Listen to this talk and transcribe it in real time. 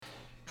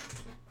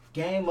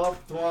Game of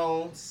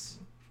Thrones,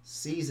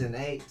 Season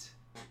 8,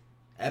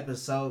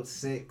 Episode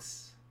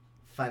 6,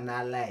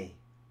 Finale.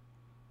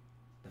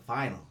 The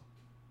final.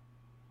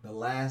 The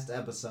last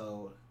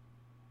episode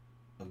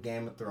of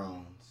Game of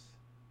Thrones.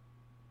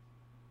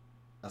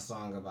 A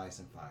Song of Ice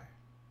and Fire.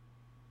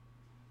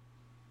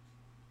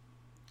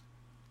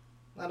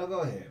 Now, go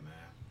ahead, man.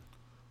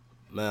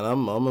 Man,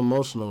 I'm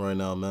emotional right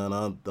now, man.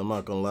 I'm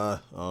not gonna lie.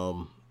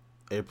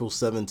 April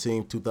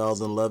 17th,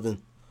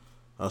 2011,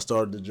 I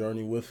started the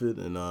journey with it,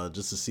 and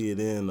just to see it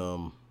end,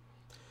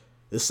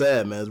 it's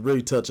sad, man. It's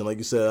really touching. Like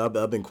you said,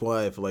 I've been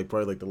quiet for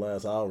probably the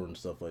last hour and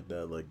stuff like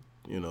that.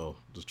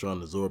 Just trying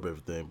to absorb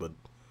everything. But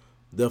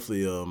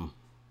definitely,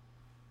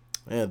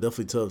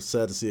 definitely tough.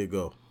 Sad to see it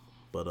go.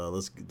 But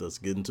let's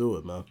get into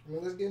it, man.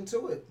 Let's get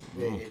into it.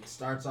 It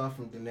starts off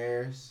from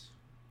Daenerys.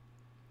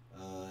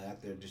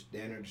 After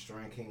Daenerys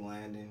destroying King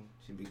Landon,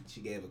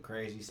 she gave a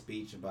crazy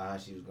speech about how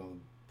she was gonna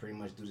pretty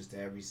much do this to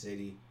every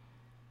city.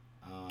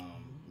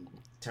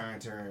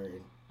 Turned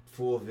her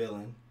full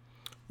villain.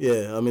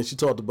 Yeah, I mean, she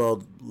talked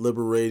about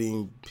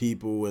liberating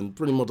people, and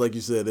pretty much like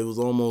you said, it was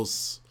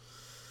almost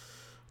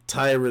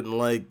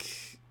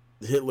tyrant-like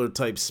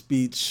Hitler-type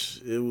speech.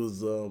 It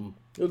was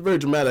very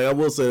dramatic. I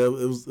will say that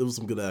it was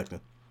some good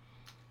acting.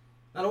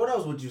 Now, what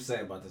else would you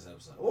say about this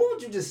episode? What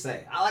would you just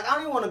say? I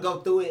don't even want to go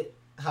through it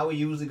how we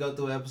usually go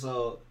through an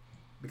episode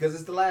because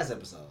it's the last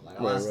episode.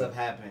 A lot of stuff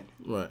happened.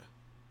 Right.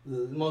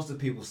 Most of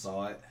the people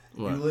saw it. If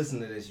you listen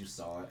to this, you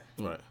saw it.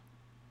 Right.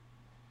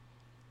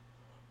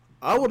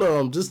 I would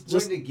just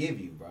what did it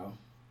give you, bro?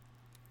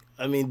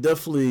 I mean,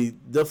 definitely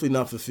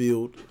not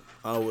fulfilled.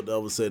 I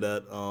would say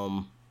that.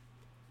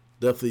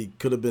 Definitely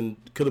could have been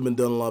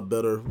done a lot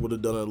better. Would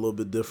have done it a little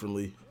bit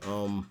differently.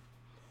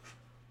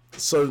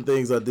 Certain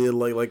things I did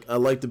like I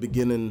liked the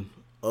beginning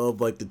of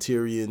the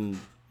Tyrion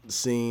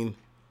scene,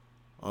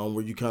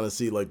 where you kind of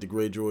see the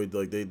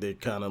Greyjoy they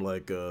kind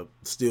of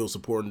still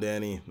supporting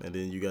Dany, and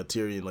then you got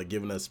Tyrion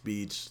giving that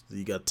speech.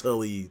 You got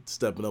Tully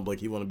stepping up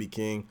he want to be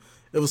king.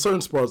 It was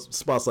certain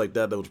spots like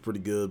that was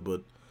pretty good,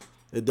 but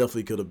it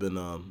definitely could have been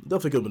done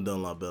a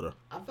lot better.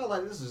 I felt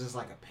like this was just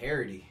a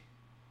parody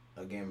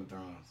of Game of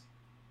Thrones.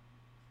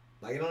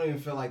 It don't even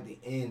feel like the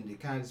end. It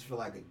kind of just feel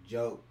like a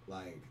joke.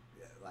 Like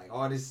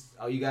all this.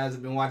 Oh, you guys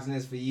have been watching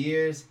this for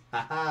years.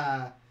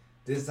 Haha.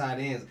 This is how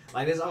it ends.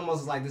 It's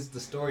almost like this is the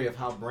story of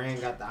how Bran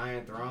got the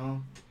Iron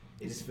Throne.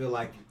 It just feel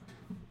like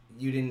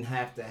you didn't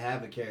have to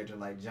have a character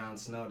like Jon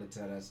Snow to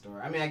tell that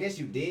story. I mean, I guess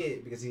you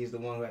did because he's the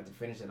one who had to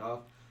finish it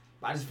off.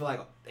 But I just feel like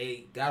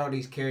they got all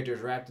these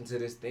characters wrapped into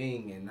this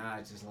thing, and now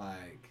it's just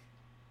it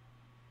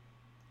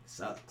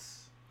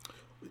sucks.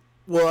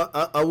 Well,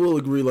 I will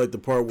agree. The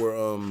part where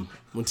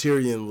when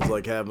Tyrion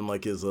was having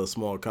his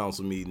small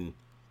council meeting,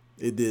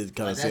 it did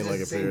kind of seem like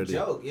a parody.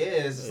 Joke. Yeah,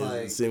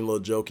 it seemed a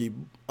little jokey.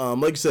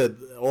 Like you said,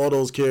 all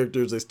those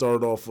characters, they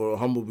started off for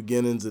humble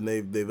beginnings and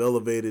they've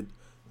elevated.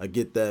 I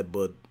get that,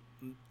 but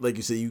like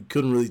you said, you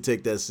couldn't really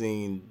take that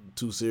scene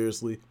too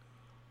seriously.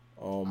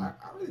 I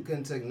really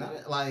couldn't take none.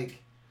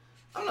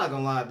 I'm not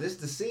gonna lie. The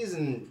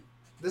season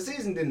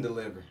didn't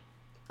deliver.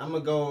 I'm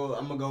gonna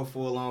go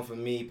full on for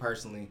me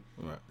personally.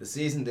 Right. The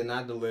season did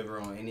not deliver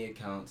on any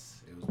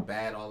accounts. It was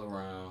bad all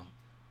around.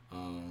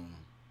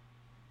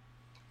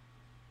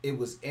 It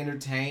was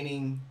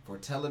entertaining for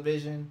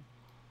television,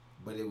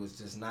 but it was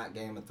just not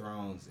Game of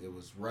Thrones. It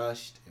was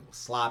rushed. It was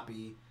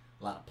sloppy.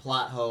 A lot of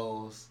plot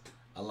holes.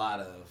 A lot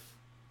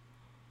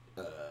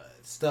of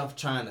stuff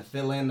trying to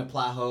fill in the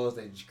plot holes.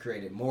 They just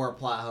created more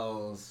plot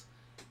holes.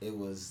 It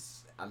was.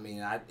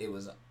 It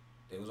was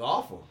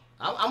awful.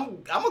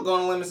 I'm gonna go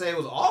on a limb and say it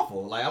was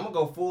awful. I'm gonna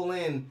go full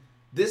in.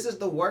 This is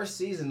the worst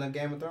season of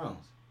Game of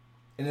Thrones,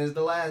 and it's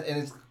the last.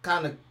 And it's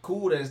kind of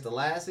cool that it's the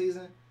last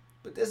season.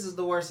 But this is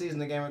the worst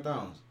season of Game of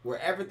Thrones, where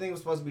everything was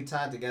supposed to be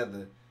tied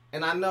together.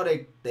 And I know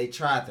they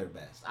tried their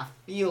best. I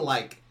feel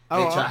like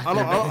they tried their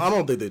best. I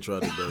don't think they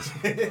tried their best.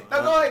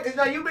 No, go ahead,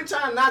 because you've been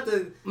trying not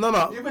to. No.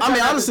 I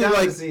mean, honestly,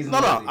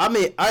 I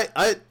mean,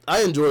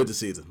 I enjoyed the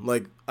season.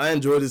 I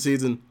enjoyed the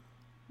season,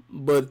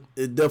 but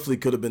it definitely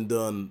could have been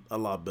done a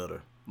lot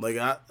better.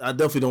 I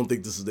definitely don't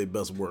think this is their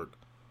best work.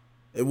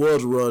 It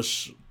was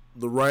rushed.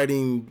 The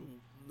writing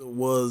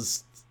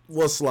was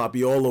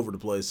sloppy all over the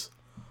place.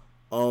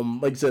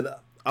 Like I said,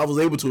 I was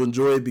able to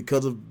enjoy it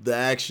because of the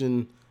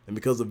action and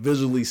because of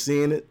visually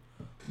seeing it.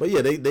 But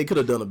yeah, they could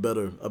have done a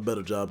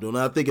better job doing it.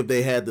 I think if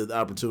they had the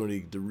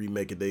opportunity to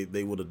remake it,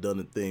 they would have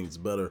done things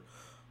better.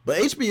 But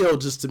HBO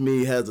just to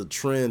me has a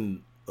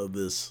trend of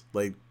this.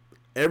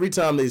 Every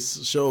time they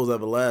shows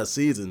have a last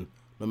season,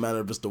 no matter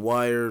if it's The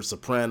Wire,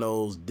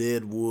 Sopranos,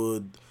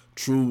 Deadwood,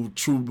 True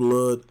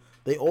Blood,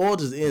 they all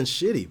just end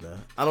shitty,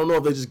 man. I don't know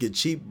if they just get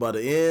cheap by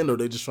the end or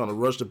they just trying to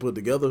rush to put it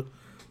together.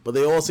 But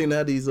they all seem to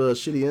have these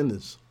shitty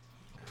endings.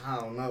 I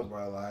don't know,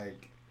 bro.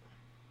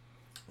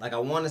 I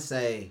want to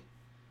say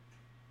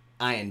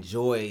I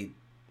enjoyed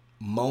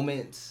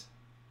moments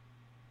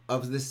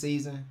of this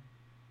season,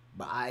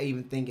 but I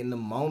even think in the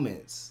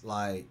moments,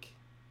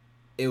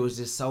 it was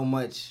just so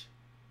much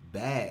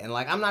bad. And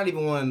I'm not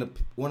even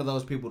one of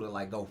those people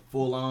to go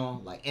full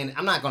on. And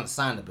I'm not gonna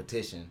sign the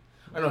petition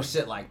or no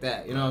shit like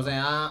that. You know what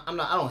I'm saying?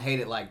 I don't hate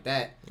it like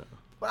that. No.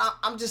 But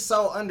I'm just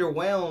so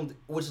underwhelmed,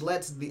 which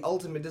led to the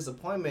ultimate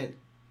disappointment.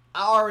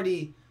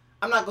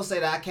 I'm not gonna say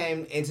that I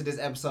came into this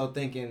episode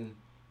thinking,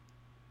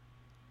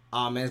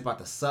 oh man, it's about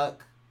to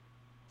suck.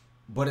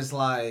 But it's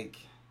like,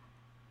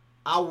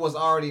 I was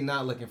already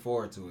not looking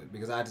forward to it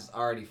because I just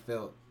already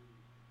felt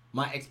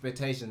my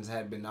expectations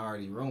had been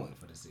already ruined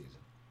for the season.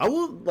 I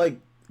would like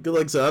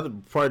I said, I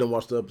probably didn't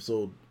watch the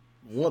episode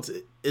once.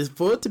 It's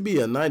for it to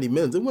be 90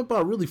 minutes. It went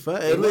by really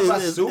fast. It went by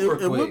super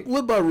quick. It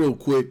went by real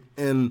quick,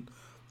 and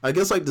I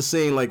guess like the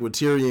scene like where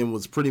Tyrion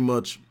was pretty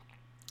much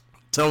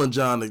telling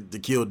Jon to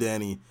kill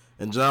Dany,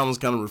 and Jon was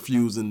kind of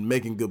refusing,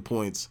 making good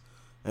points.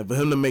 And for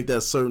him to make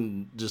that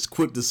certain just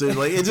quick decision,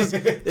 like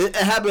it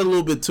happened a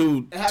little bit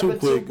too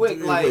quick,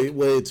 like,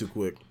 way too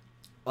quick.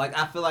 Like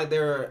I feel like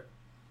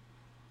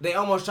they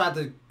almost tried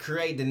to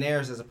create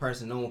Daenerys as a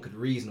person no one could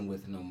reason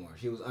with no more.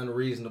 She was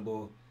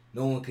unreasonable.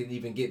 No one could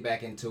even get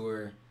back into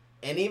her.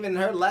 And even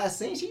her last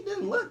scene, she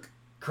didn't look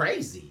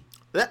crazy.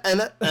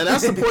 And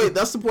that's the point.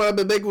 That's the point I've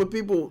been making with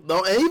people.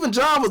 No, and even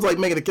Jon was like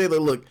making a case like,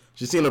 look,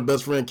 she's seen her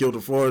best friend killed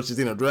before. She's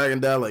seen her dragon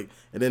die. Like,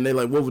 and then they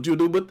like, what would you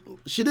do? But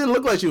she didn't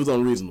look like she was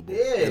unreasonable.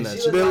 Yeah,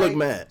 she didn't look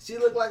mad. She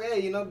looked like, hey,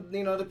 you know,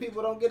 the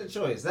people don't get a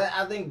choice.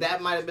 I think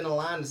that might have been a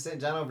line to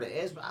send Jon over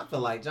the edge. But I feel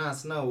like Jon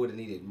Snow would have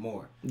needed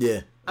more. Yeah,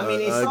 I mean,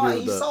 he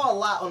saw a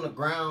lot on the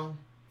ground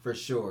for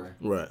sure.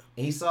 Right.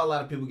 And he saw a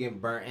lot of people getting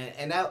burnt,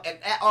 and that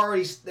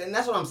already, and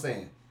that's what I'm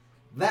saying.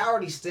 That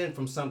already stemmed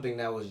from something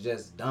that was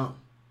just dumb.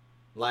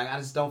 Like, I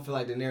just don't feel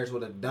like Daenerys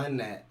would have done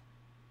that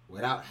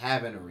without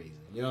having a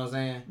reason. You know what I'm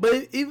saying?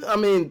 But even, I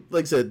mean,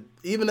 like I said,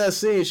 even that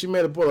scene, she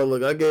made a point. Like,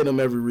 look, I gave them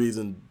every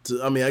reason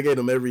to. I mean, I gave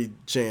them every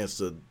chance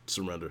to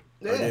surrender.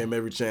 Yeah. I gave them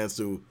every chance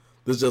to.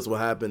 This is just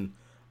what happened.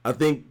 I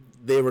think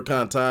they were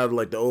kind of tired of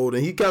like the old,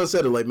 and he kind of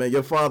said it like, man,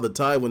 your father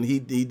Tywin, he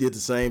did the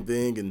same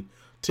thing, and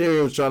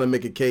Tyrion was trying to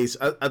make a case.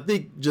 I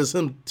think just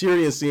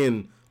Tyrion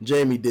seeing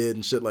Jaime did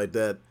and shit like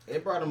that.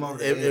 It brought him over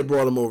the edge. It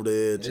brought him over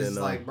the edge. It's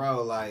like,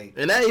 bro, like,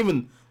 and that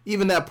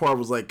even that part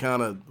was like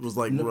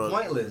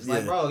pointless. Yeah.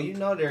 Like, bro, you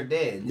know they're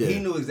dead. Yeah. He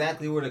knew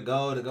exactly where to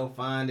go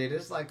find it.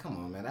 It's like, come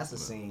on, man, that's a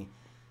scene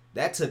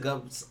that took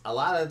up a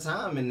lot of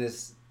time in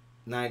this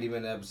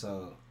 90-minute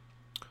episode.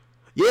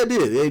 Yeah, it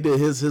did. It did.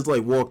 His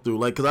like walkthrough,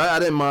 like, cause I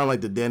didn't mind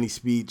like the Dany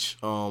speech.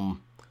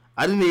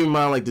 I didn't even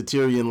mind like the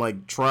Tyrion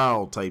like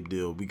trial type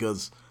deal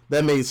because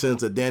that made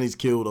sense that Dany's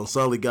killed.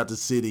 Unsullied got the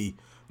city.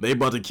 They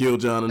about to kill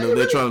Jon, and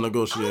they're trying to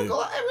negotiate. It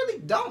really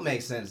don't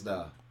make sense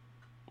though.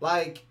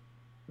 Like,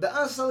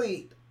 the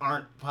Unsullied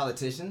aren't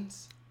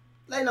politicians.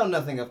 They know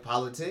nothing of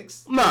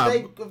politics. Nah.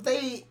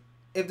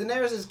 If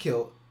Daenerys is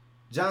killed,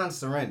 Jon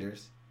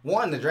surrenders.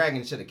 One, the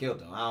dragon should have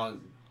killed him. I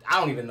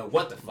don't even know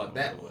what the fuck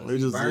that was. They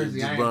just burn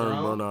the Iron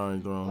Throne.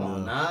 Oh,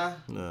 yeah. Nah.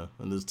 Yeah,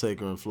 and just take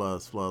her and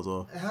flies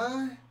off.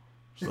 Huh?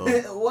 So.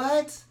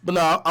 What? But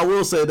no, I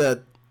will say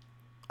that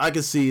I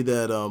can see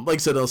that, like I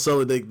said,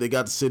 Unsullied, they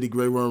got the city.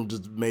 Grey Worm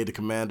just made the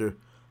commander.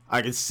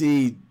 I can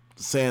see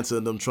Sansa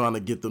and them trying to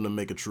get them to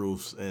make a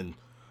truce and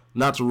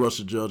not to rush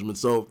a judgment.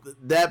 So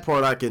that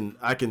part I can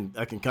kind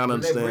of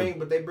understand.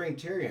 But they bring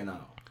Tyrion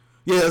out.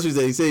 Yeah, that's what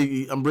he said.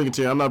 He say, I'm bringing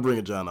Tyrion. I'm not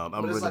bringing Jon out.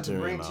 I'm bringing Tyrion out. But it's like to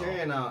bring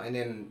Tyrion out and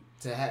then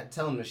to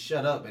tell him to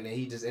shut up, and then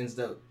he just ends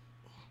up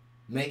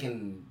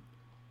making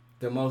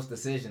the most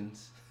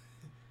decisions.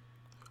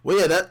 Well,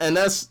 yeah,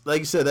 that's like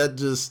you said. That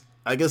just,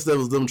 I guess that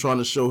was them trying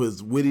to show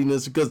his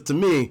wittiness. Because to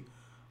me,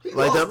 he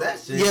like that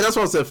shit. Yeah, that's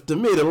what I said. To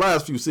me, the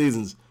last few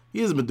seasons,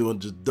 he has been doing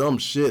just dumb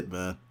shit,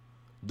 man.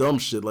 Dumb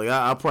shit. Like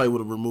I probably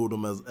would have removed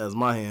him as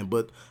my hand,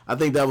 but I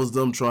think that was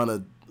them trying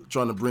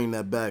to bring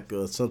that back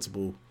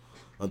sensible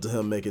to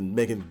him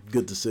making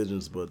good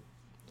decisions. But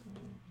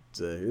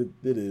it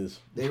is.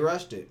 They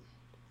rushed it.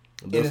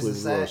 And it's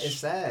sad. It's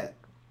sad.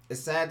 It's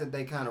sad that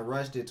they kind of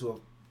rushed it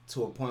to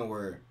a point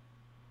where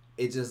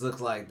it just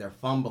looks like they're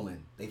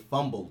fumbling. They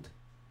fumbled.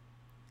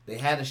 They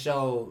had to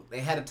show. They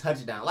had a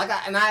touchdown.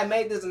 I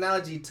made this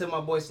analogy to my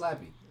boy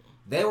Slappy.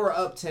 They were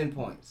up 10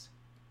 points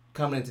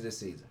coming into this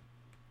season.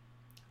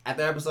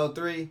 After episode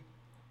 3,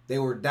 they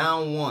were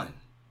down 1,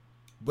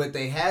 but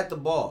they had the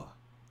ball.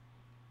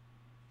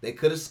 They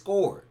could have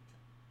scored.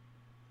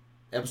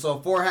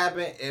 Episode 4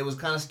 happened. It was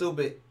kind of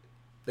stupid.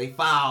 They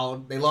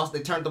fouled. They lost.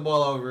 They turned the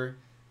ball over.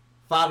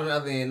 Fouled on the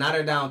other end. Now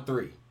they're down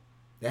 3.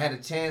 They had a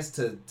chance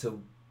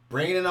to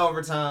bring it in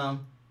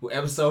overtime with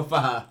episode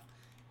 5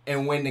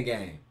 and win the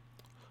game,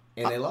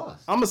 and they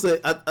lost. I'm gonna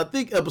say I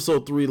think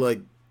episode 3,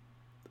 like,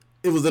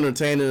 it was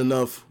entertaining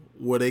enough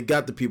where they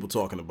got the people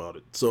talking about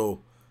it.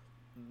 So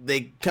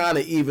they kind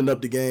of evened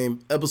up the game.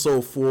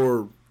 Episode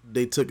 4,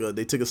 they took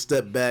a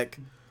step back.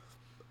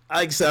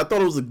 Like I said, I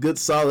thought it was a good,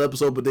 solid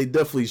episode, but they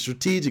definitely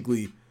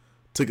strategically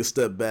took a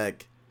step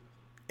back.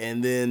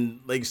 And then,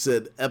 like you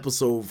said,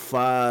 episode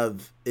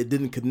 5, it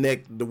didn't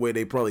connect the way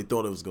they probably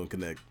thought it was going to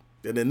connect.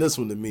 And then this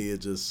one, to me, they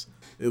just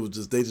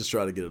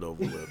tried to get it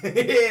over with.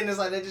 Yeah, and it's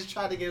like they just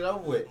tried to get it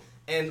over with.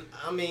 And,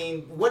 I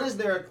mean, why is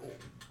there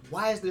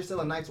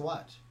still a Night's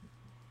Watch?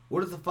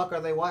 What the fuck are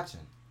they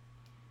watching?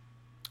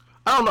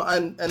 I don't know,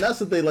 and that's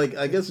the thing. Like,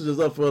 I guess it's just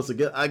up for us to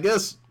get. I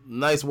guess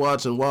Night's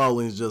Watch and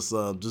Wildlings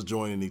just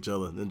joining each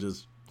other and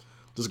just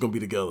gonna be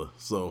together.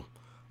 So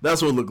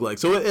that's what it looked like.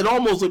 So it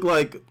almost looked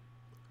like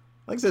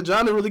I said,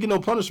 John didn't really get no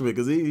punishment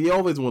because he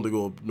always wanted to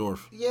go up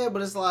north. Yeah,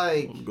 but it's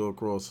like go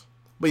across.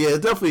 But yeah,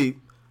 it definitely.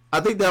 I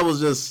think that was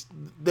just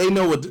they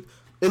know what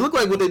it looked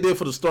like. What they did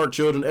for the Stark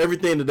children,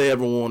 everything that they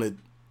ever wanted,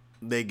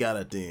 they got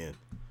at the end.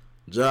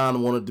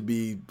 John wanted to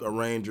be a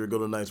ranger, go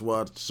to Night's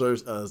Watch.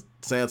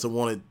 Sansa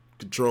wanted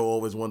control,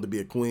 always wanted to be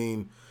a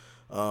queen.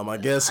 I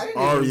guess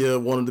Arya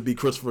wanted to be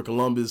Christopher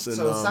Columbus. And,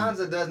 so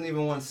Sansa doesn't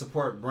even want to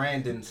support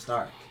Brandon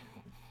Stark.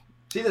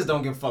 She just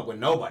don't give a fuck what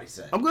nobody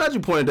says. I'm glad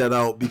you pointed that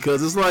out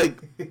because it's like,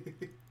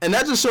 and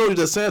that just showed you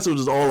that Sansa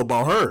was just all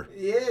about her.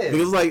 Yeah.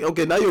 Because it's like,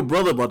 okay, now your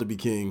brother about to be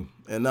king,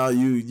 and now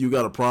you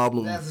got a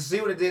problem. That's to see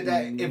what it did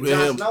that if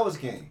Jon Snow was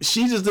king.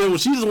 She just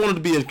wanted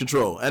to be in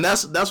control, and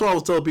that's what I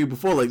was telling people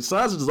before. Like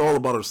Sansa's just all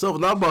about herself,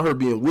 not about her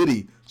being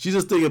witty. She's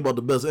just thinking about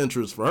the best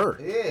interest for her.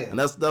 Yeah. And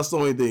that's the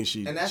only thing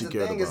she and that's she the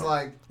cared thing about. Is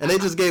like, and they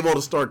just gave all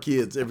the Stark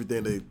kids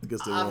everything they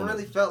wanted. I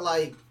really felt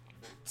like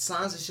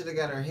Sansa should have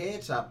got her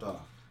head chopped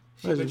off.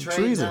 She betrayed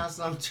treason. Jon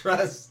Snow's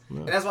trust,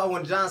 and that's why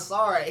when Jon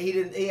saw her,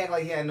 he acted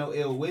like he had no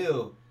ill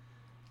will.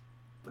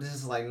 But it's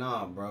just like,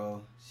 nah,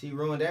 bro, she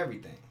ruined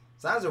everything.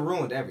 Sansa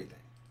ruined everything.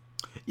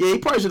 Yeah, he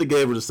probably should have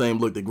gave her the same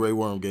look that Grey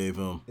Worm gave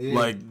him. Yeah.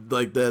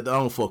 Like that. I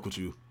don't fuck with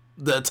you.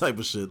 That type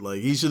of shit. Like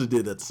he should have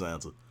did that to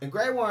Sansa. And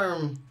Grey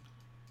Worm,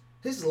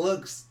 his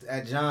looks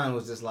at Jon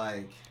was just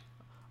like.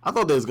 I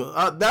thought they was going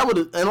that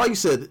would and like you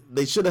said,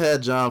 they should have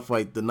had Jon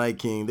fight the Night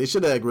King. They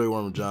should have had Grey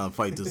Worm and Jon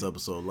fight this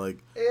episode. Like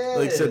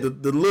like I said,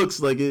 the looks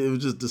like it was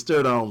just the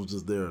stare down was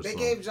just there. They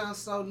gave Jon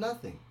Snow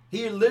nothing.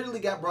 He literally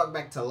got brought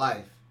back to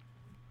life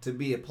to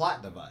be a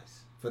plot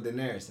device for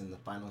Daenerys in the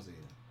final season.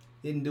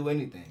 He didn't do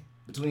anything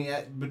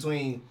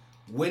between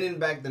winning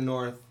back the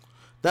North.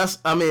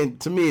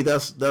 To me,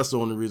 that's the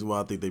only reason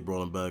why I think they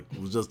brought him back. It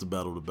was just the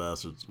Battle of the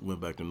Bastards. Went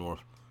back to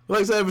North. But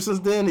like I said, ever since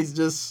then, he's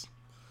just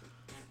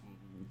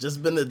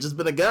been a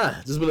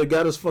guy. Just been a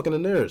guy that's fucking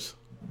Daenerys.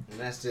 And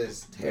that's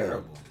just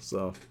terrible. Yeah,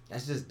 so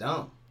that's just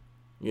dumb.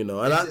 You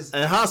know, and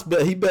Haas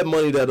he bet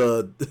money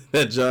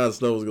that Jon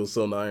Snow was gonna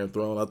sit on the Iron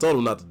Throne. I told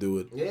him not to do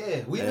it.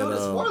 Yeah, we knew the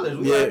spoilers.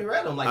 We already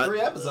read them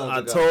 3 episodes ago.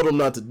 I told him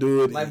not to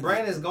do it. Like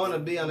Brandon's going to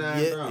be on the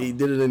Iron Throne. He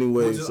did it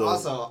anyway. Which is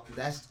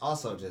that's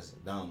also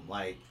just dumb.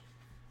 Like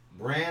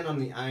Bran on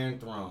the Iron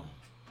Throne,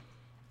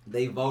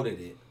 they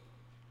voted it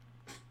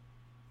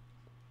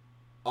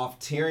off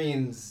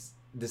Tyrion's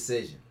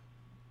decision.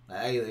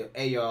 Like,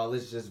 hey y'all,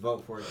 let's just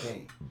vote for a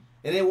king.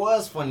 And it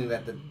was funny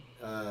that the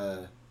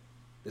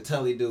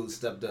Tully dude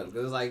stepped up. Because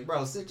it was like,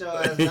 bro, sit your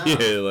ass down.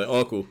 Yeah, like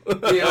uncle.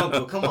 Yeah,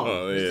 uncle, come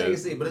on. Just take a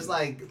seat. But it's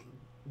like,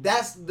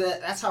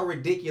 that's how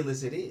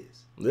ridiculous it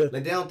is. Yeah.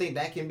 Like, they don't think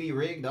that can be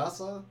rigged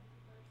also?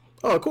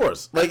 Oh, of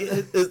course. Like,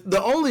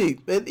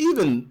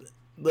 even,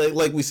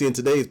 like we see in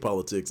today's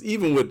politics,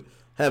 even with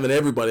having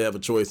everybody have a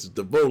choice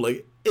to vote,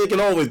 like, it can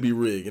always be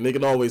rigged. And it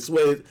can always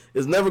sway.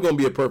 It's never going to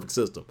be a perfect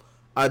system.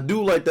 I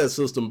do like that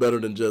system better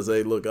than just,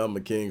 hey, look, I'm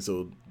a king,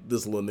 so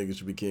this little nigga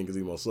should be king because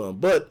he's my son.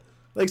 But,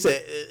 like I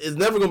said, it's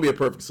never going to be a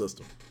perfect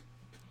system.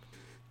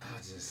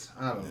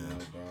 I don't know,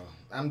 bro.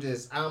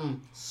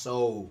 I'm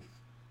so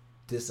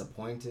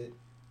disappointed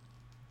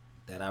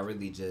that I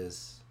really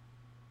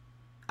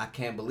I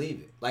can't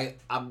believe it. Like,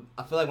 I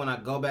feel like when I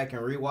go back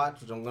and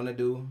rewatch, which I'm going to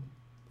do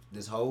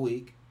this whole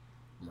week,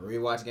 I'm going to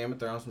rewatch Game of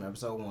Thrones from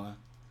episode 1.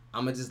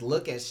 I'm going to just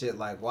look at shit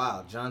like,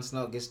 wow, Jon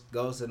Snow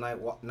goes to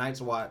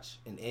Night's Watch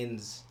and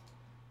ends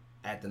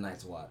at the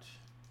Night's Watch.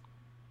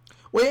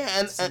 Well, yeah,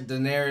 and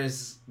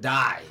Daenerys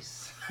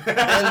dies.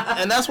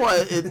 and that's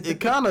why it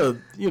kind of,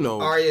 you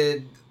know.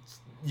 Arya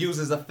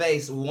uses a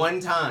face one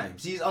time.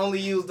 She's only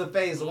used the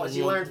face.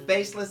 She learned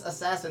faceless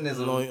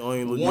assassinism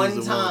only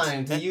one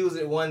time to use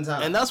it one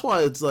time. And that's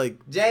why it's like.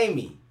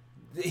 Jamie,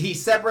 he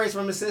separates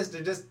from his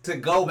sister just to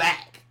go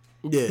back.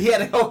 Yeah. He had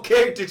a whole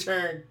character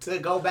turn to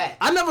go back.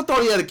 I never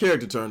thought he had a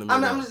character turn to me.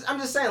 I'm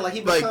just saying, like,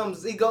 he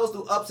goes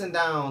through ups and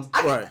downs.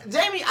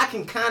 Jamie, I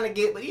can kind of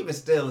get, but even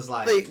still, it's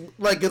like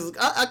cause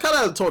I kind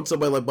of had to talk to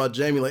somebody like about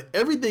Jamie. Like,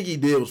 everything he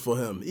did was for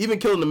him. Even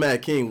killing the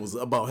Mad King was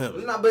about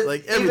him. No, but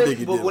like, everything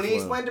he did. But when he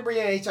explained to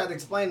Brienne, he tried to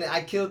explain that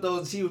I killed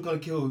those. She was gonna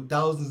kill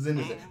thousands of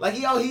innocent. Like,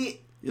 he's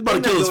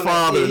about to kill his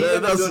father.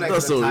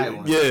 That's so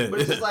yeah. But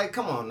it's just like,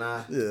 come on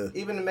now. Yeah.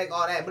 Even to make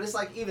all that, but it's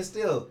like, even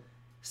still.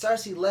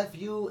 Cersei left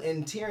you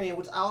and Tyrion,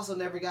 which I also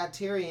never got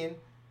Tyrion.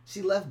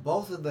 She left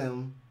both of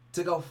them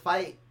to go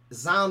fight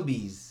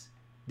zombies.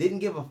 Didn't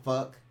give a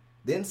fuck.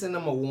 Didn't send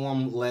them a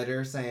warm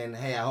letter saying,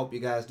 hey, I hope you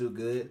guys do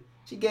good.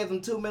 She gave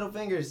them 2 middle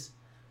fingers.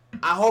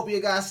 I hope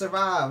you guys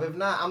survive. If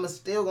not, I'm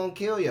still gonna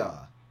kill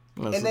y'all.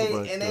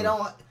 They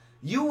don't.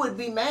 You would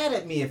be mad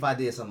at me if I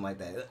did something like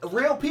that.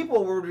 Real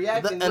people would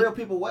react in real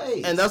people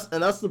ways. And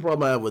that's the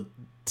problem I have with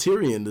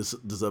Tyrion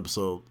this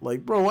episode.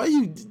 Like, bro, why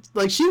you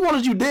like she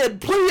wanted you dead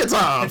plenty of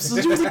times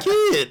since you was a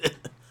kid.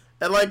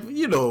 And like,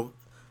 you know,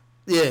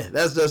 yeah,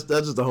 that's just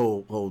a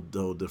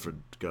whole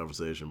different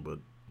conversation. But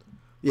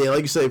yeah,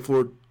 like you say,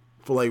 for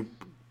like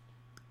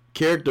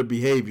character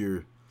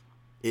behavior,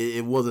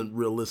 it wasn't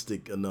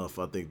realistic enough.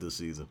 I think this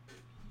season.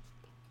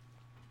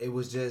 It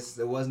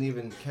wasn't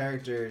even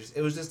characters.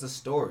 It was just a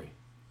story.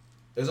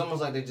 It was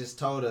almost like they just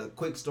told a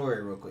quick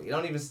story real quick. I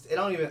don't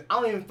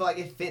even feel like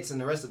it fits in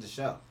the rest of the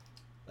show.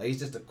 Like, it's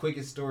just the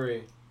quickest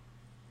story,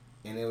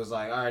 and it was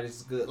like, all right, this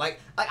is good. Like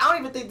I don't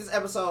even think this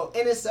episode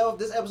in itself,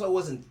 this episode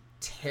wasn't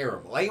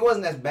terrible. Like, it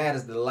wasn't as bad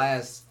as the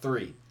last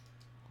 3,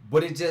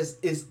 but it's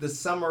the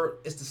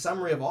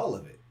summary of all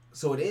of it.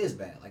 So it is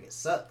bad. Like, it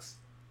sucks.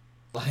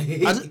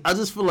 Like, I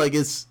just feel like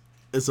it's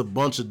a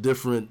bunch of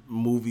different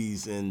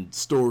movies and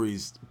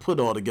stories put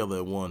all together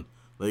at one.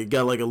 Like, you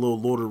got like a little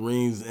Lord of the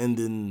Rings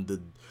ending,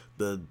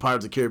 the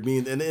Pirates of the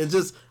Caribbean, and it's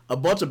just a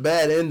bunch of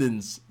bad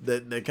endings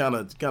that kind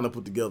of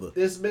put together.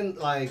 It's been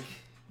like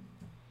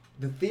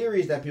the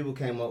theories that people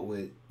came up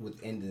with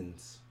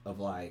endings of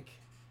like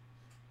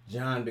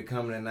Jon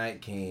becoming a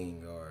Night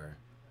King, or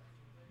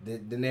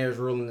Daenerys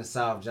ruling the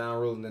South, Jon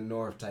ruling the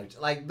North type.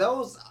 Like,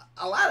 those,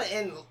 a lot of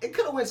it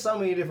could have went so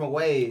many different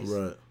ways.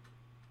 Right.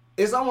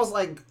 It's almost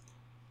like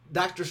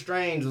Doctor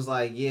Strange was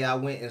like, yeah, I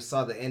went and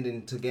saw the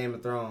ending to Game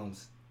of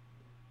Thrones.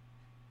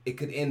 It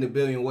could end a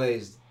billion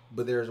ways,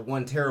 but there's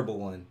one terrible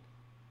one.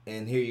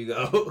 And here you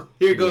go.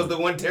 Here goes the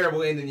one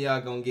terrible ending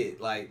y'all gonna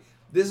get. Like,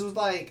 this was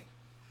like...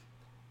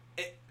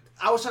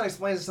 I was trying to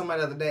explain to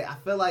somebody the other day. I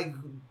feel like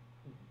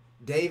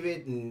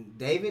David,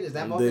 is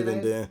that both their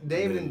names?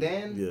 David and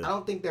Dan? Yeah. I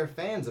don't think they're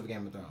fans of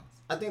Game of Thrones.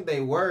 I think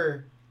they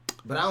were,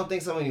 but I don't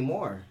think so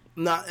anymore.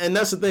 Nah, and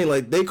that's the thing.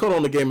 Like, they caught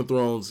on to Game of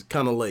Thrones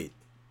kind of late.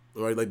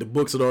 Right? Like, the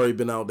books had already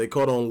been out. They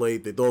caught on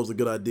late. They thought it was a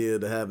good idea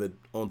to have it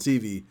on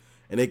TV.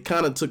 And they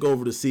kind of took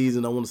over the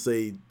season, I want to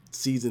say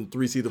season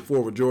 3, season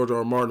 4, where George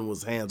R. Martin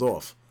was hands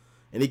off.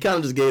 And he kind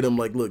of just gave them,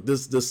 like, look,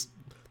 this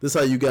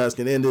how you guys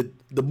can end it.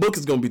 The book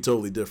is going to be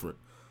totally different.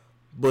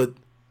 But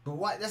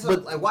why?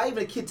 Why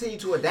even continue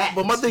to adapt?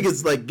 But my thing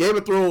is, like, Game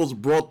of Thrones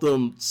brought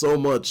them so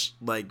much,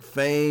 like,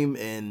 fame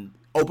and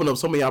opened up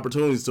so many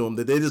opportunities to them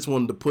that they just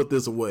wanted to put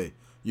this away.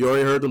 You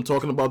already heard them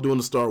talking about doing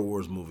the Star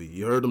Wars movie.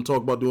 You heard them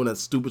talk about doing that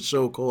stupid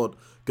show called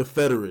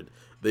Confederate.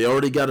 They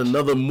already got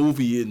another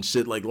movie and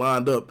shit, like,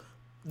 lined up.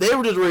 They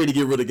were just ready to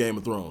get rid of Game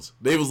of Thrones.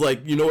 They was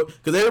like, you know what?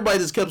 Because everybody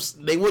just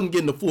kept, they wasn't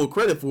getting the full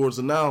credit for it,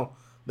 so now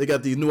they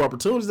got these new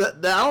opportunities that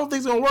I don't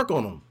think is going to work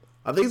on them.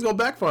 I think it's going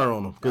to backfire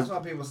on them. That's why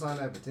people signed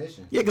that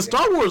petition. Yeah, because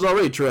Star Wars is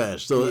already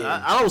trash, so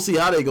yeah. I don't see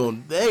how they ain't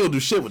going to do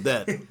shit with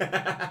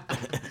that.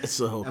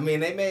 So I mean,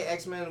 they made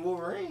X-Men and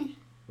Wolverine.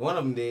 One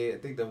of them did. I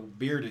think the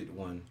bearded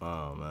one.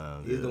 Oh,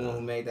 man. He's the one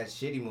who made that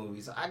shitty movie.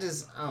 So I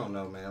don't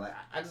know, man. Like,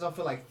 I just don't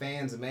feel like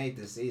fans made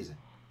this season.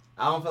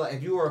 I don't feel like,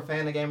 if you were a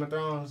fan of Game of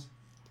Thrones,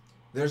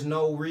 there's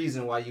no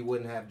reason why you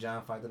wouldn't have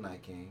Jon fight the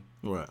Night King.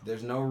 Right.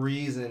 There's no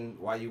reason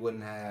why you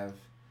wouldn't have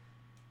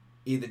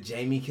either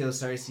Jaime kill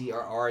Cersei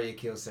or Arya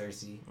kill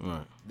Cersei.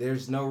 Right.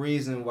 There's no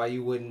reason why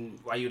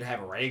you'd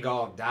have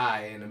Rhaegal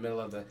die in the middle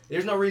of the...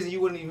 There's no reason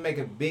you wouldn't even make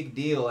a big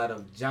deal out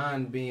of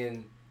Jon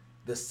being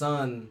the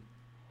son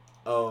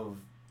of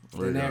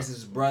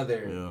Daenerys'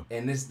 brother,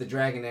 and this is the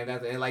dragon,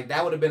 and like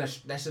that would have been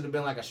that should have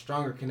been like a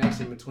stronger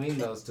connection between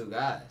those two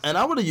guys. And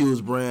I would have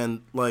used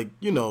Bran, like,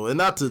 you know, and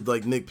not to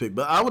like nitpick,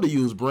 but I would have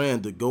used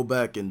Bran to go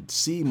back and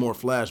see more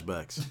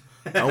flashbacks.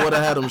 I would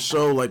have had him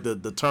show like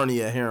the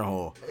tourney at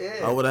Harrenhal.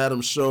 Yeah. I would have had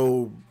him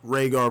show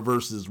Rhaegar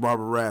versus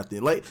Robert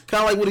Baratheon, like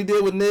kind of like what he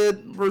did with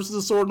Ned versus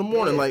the Sword in the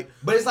Morning. Like,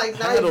 but it's like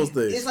those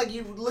things. It's like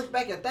you look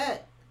back at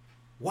that.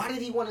 Why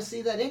did he want to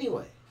see that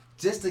anyway?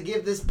 Just to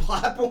give this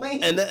plot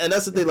point? And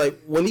that's the thing, like,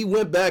 when he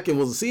went back and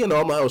was seeing it,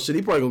 I'm like, oh, shit,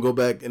 he probably going to go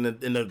back in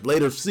the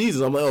later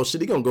seasons. I'm like, oh,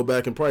 shit, he going to go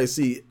back and probably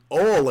see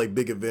all, like,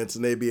 big events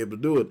and they'd be able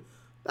to do it.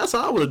 That's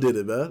how I would have did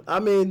it, man. I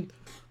mean,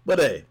 but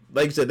hey,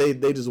 like you said,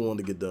 they just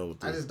wanted to get done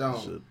with this. I just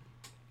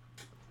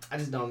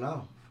don't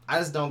know. I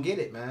just don't get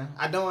it, man.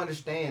 I don't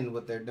understand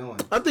what they're doing.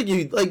 I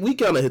think we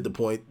kind of hit the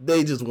point.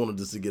 They just wanted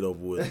this to get over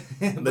with.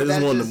 They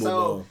just wanted to move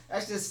on.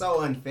 That's just so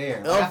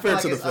unfair. Unfair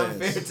to the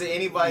fans. Unfair to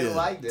anybody who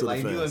liked it.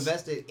 Like, if you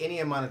invested any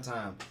amount of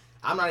time.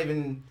 I'm not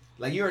even,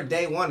 like, you're a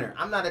day oneer.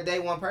 I'm not a day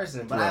one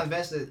person, but I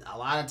invested a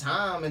lot of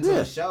time into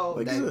a show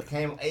that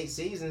became 8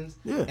 seasons.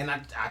 Yeah. And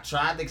I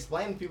tried to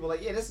explain to people,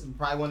 like, yeah, this is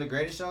probably one of the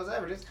greatest shows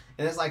ever. And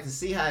it's like, to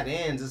see how it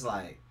ends, it's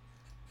like,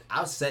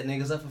 I set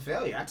niggas up for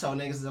failure. I told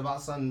niggas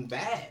about something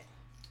bad.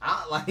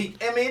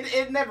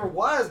 It never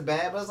was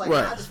bad, but it's like,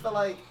 I just feel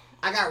like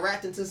I got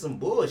wrapped into some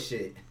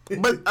bullshit.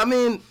 But, I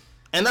mean,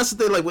 and that's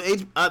the thing, like,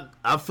 with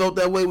I felt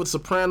that way with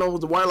Sopranos,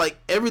 The Wire, like,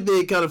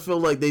 everything kind of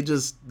felt like they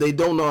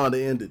don't know how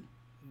to end it.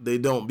 They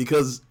don't,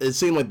 because it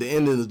seemed like the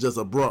ending is just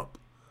abrupt.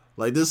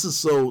 Like, this is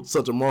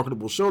such a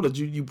marketable show that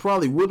you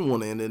probably wouldn't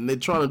want to end it, and they're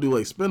trying to do,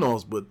 like,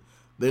 spinoffs, but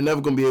they're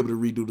never going to be able to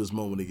redo this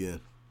moment again.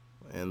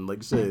 And, like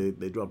you said,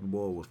 they dropped the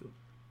ball with it.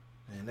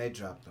 Man, they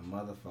dropped the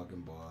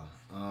motherfucking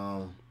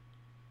ball.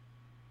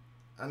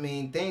 I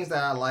mean, things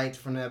that I liked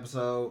from the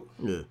episode.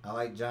 Yeah. I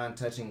liked Jon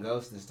touching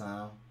Ghost this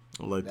time.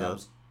 I like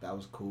that. That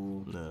was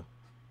cool. Yeah.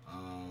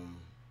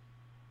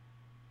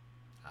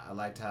 I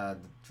liked how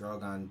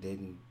Drogon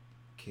didn't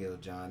kill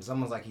Jon. It's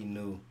almost like he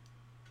knew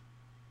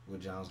what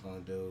Jon was gonna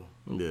do.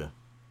 Yeah.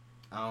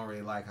 I don't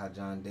really like how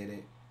Jon did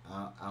it.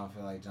 I don't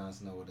feel like Jon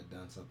Snow would have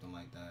done something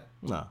like that.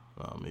 Nah,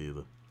 me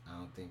either. I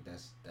don't think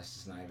that's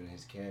just not even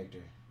his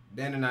character.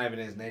 Then it's not even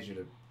his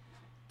nature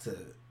to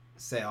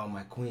say, "Oh,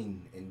 my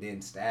queen," and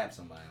then stab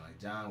somebody. Like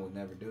Jon would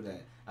never do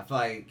that. I feel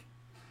like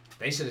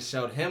they should have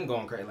showed him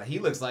going crazy. Like he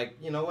looks like,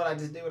 you know what? I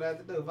just did what I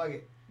had to do. Fuck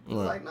it.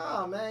 Right. Like,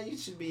 nah, man, you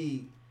should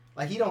be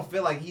like. He don't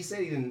feel like he said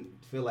he didn't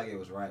feel like it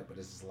was right, but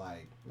it's just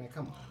like, man,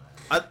 come on,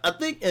 man.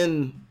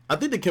 I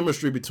think the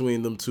chemistry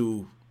between them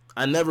two,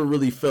 I never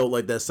really felt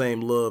like that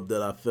same love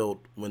that I felt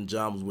when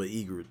Jon was with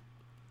Ygritte.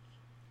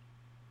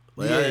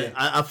 Like yeah.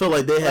 I felt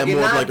like they had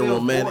more of like a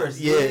romantic.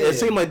 Yeah, it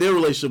seemed like their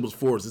relationship was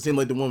forced. It seemed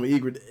like the one with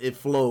Ygritte, it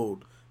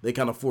flowed. They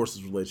kind of forced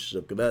this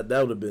relationship because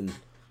that would have been,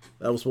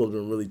 that was supposed to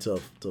be a really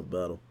tough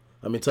battle.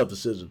 I mean, tough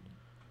decision.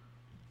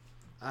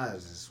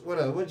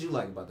 What'd you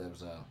like about the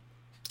episode?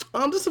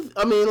 I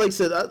mean, like I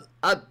said,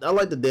 I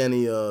like the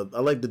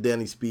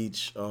Dany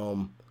speech.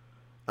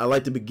 I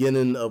like the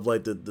beginning of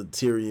like the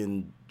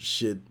Tyrion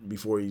shit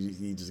before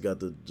he just got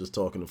to just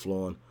talking and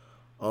flowing.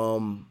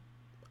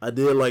 I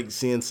did like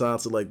seeing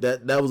Sansa like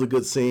that. That was a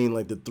good scene,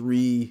 like the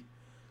three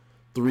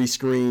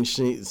screen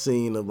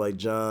scene of like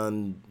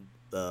Jon,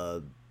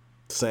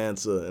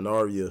 Sansa, and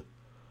Arya.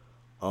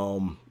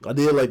 I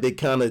did like they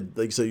kind of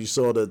like so you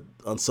saw the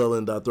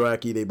Unsullied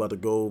Dothraki. They about to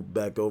go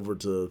back over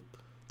to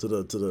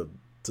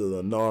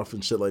the north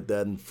and shit like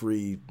that and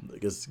free. I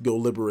guess go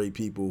liberate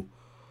people.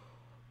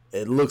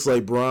 It looks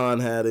like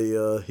Bronn had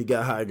he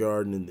got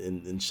Highgarden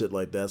and shit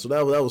like that. So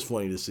that was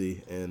funny to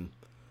see.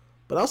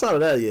 But outside of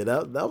that, yeah,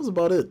 that was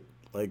about it.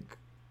 Like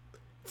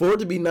for it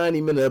to be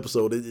 90-minute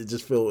episode, it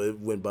just felt it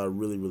went by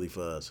really really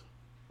fast.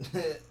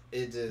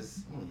 It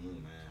just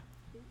man,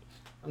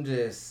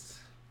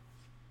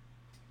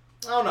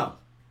 I don't know.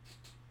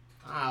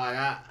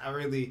 I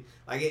really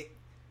like it.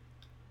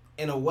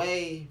 In a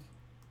way,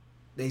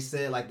 they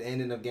said like the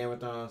ending of Game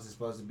of Thrones is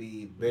supposed to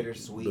be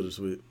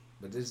bittersweet.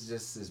 But this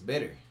just is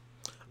bitter.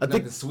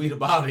 Nothing sweet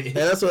about it. And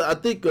that's what I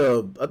think.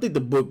 I think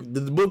the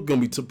book gonna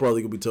be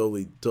probably gonna be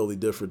totally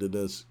different than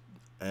this.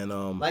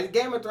 And like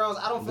Game of Thrones,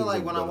 I don't feel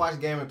like when I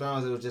watched Game of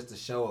Thrones, it was just a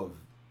show of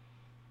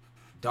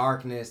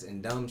darkness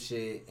and dumb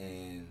shit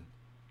and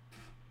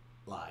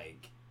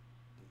like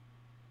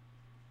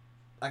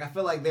I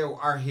feel like there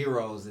are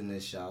heroes in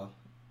this show.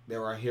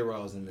 There are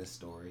heroes in this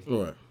story.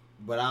 Right.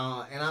 But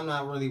I'm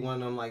not really one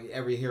of them like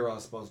every hero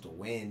is supposed to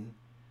win.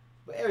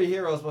 But every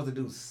hero is supposed to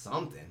do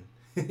something.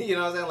 You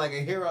know what I'm saying? Like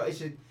a hero,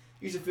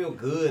 you should feel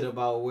good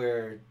about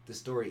where the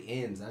story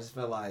ends. I just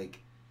felt like.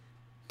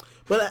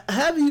 But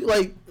have you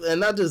like,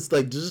 and not just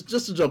like just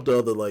to jump to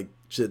other like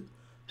shit.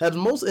 Have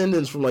most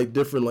endings from like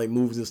different like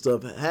movies and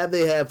stuff? Have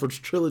they had for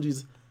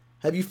trilogies?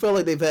 Have you felt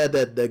like they've had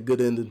that good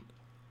ending?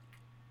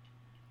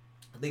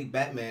 I think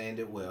Batman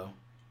ended well.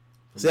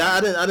 See, I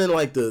didn't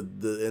like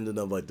the ending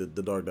of like the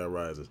Dark Knight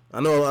Rises.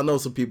 I know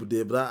some people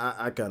did, but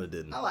I kind of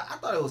didn't. I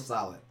thought it was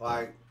solid.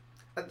 Like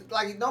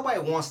nobody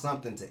wants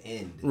something to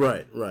end.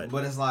 Right.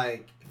 But it's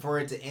like for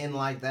it to end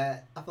like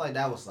that, I feel like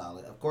that was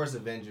solid. Of course,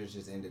 Avengers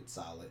just ended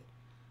solid.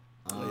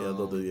 I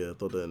thought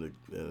that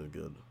ended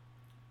good.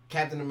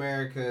 Captain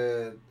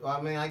America. Well,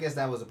 I mean, I guess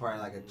that was a part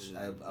of like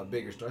a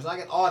bigger story. So I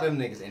guess all them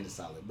niggas ended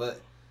solid.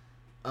 But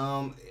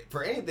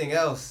for anything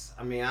else,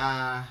 I mean,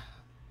 I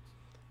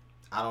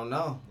don't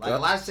know. Like a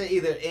lot of shit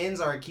either ends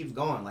or it keeps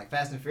going. Like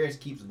Fast and Furious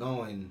keeps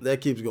going.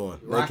 That keeps going.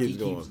 Rocky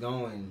keeps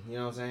going. You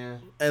know what I'm saying?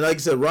 And like I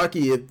said,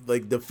 Rocky,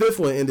 like the fifth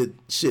one ended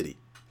shitty.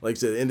 Like I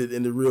said,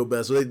 ended real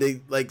bad. So they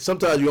like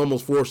sometimes you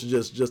almost forced to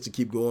just to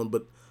keep going.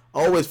 But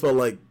I always felt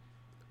like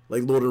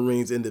Lord of the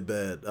Rings ended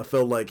bad. I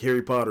felt like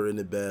Harry Potter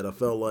ended bad. I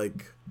felt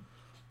like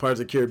Pirates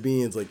of the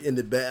Caribbean's like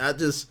ended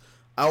bad.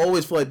 I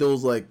always feel like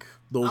those. I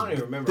don't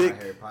even remember how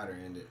Harry Potter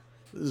ended.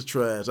 This is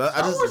trash. Star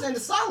Wars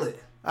ended solid.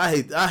 I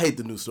hate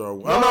the new Star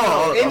Wars.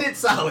 No, ended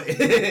solid.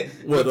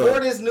 Before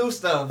this new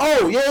stuff.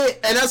 Oh yeah,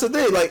 and that's the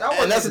thing.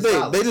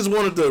 Solid. They just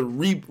wanted to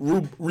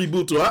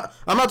reboot to.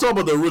 I'm not talking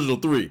about the original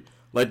 3.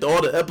 Like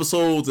all the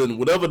episodes and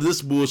whatever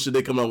this bullshit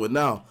they come out with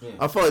now. Yeah.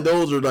 I feel like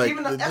those are like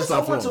even the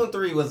episode 1, 2, and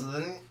 3 was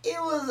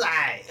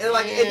alright. It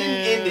didn't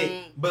end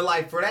it, but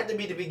like for that to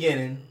be the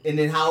beginning and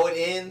then how it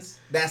ends,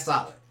 that's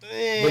solid. But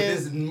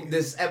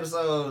this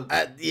episode,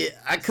 I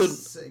couldn't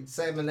 6,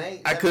 7,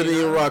 8. I couldn't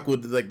even rock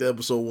with like the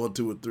episode 1,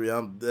 2, and 3.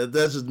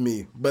 That's just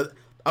me. But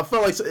I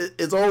felt like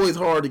it's always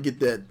hard to get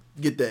that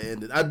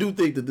ended. I do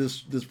think that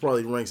this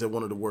probably ranks at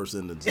one of the worst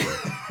endings.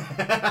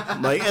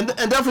 Like and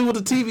definitely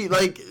with the TV,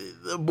 like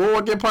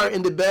Boardwalk Empire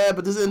ended bad,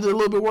 but this ended a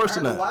little bit worse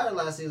than that. The Wire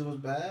last season was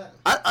bad.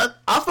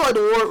 I feel like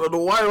the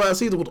Wire last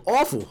season was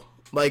awful.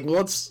 Like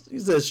once he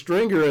said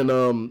Stringer and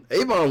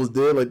Avon was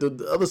dead, like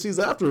the other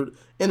season after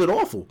ended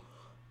awful.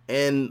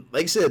 And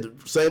like I said,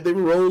 same thing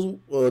with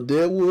Rose,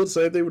 Deadwood,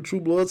 same thing with True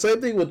Blood, same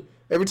thing with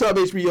every time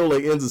HBO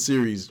like ends a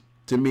series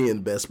to me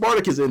in bad.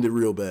 Spartacus ended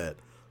real bad.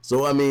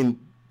 So I mean,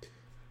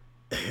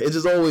 it's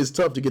just always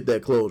tough to get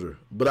that closure.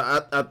 But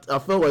I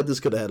felt like this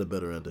could have had a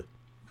better ending.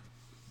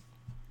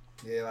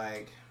 Yeah,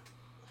 like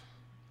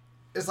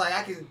it's like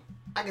I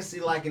can see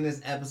like in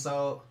this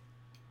episode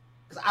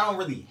because I don't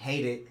really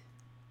hate it.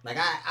 Like,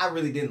 I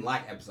really didn't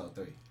like episode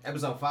 3.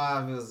 Episode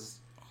 5 was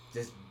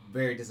just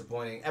very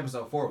disappointing.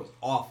 Episode 4 was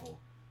awful.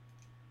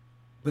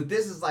 But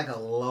this is like a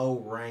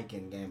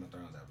low-ranking Game of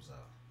Thrones episode.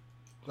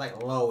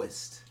 Like,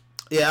 lowest.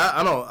 Yeah,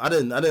 I know. I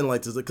didn't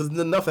like this because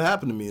nothing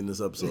happened to me in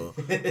this episode.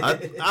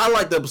 I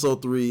liked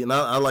episode 3 and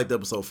I liked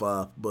episode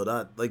 5, but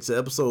like I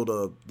said,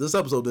 this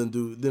episode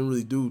didn't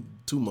really do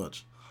too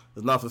much.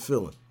 It's not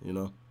fulfilling, you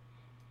know.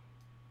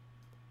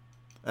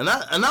 And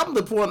I'm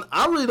the point.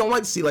 I really don't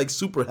like to see like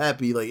super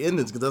happy like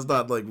endings because that's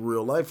not like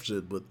real life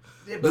shit. But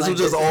this like, was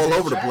just all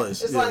over the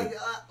place. It's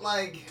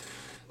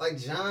like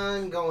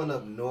Jon going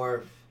up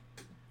north,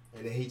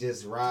 and then he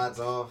just rides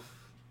off.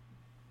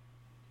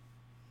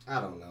 I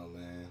don't know,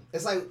 man.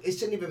 It's like it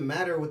shouldn't even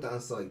matter what the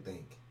Unsullied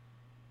think.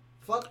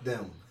 Fuck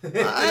them.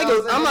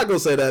 I'm not gonna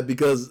say that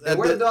because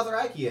where the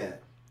Dothraki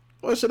at?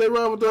 Why should they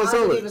ride with the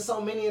Unsullied? Not even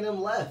so many of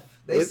them left.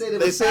 They said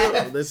it was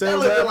half. They said it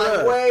was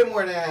like way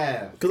more than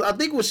half. Because I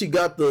think when she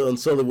got the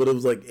Unsullied, it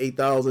was like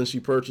 8,000. She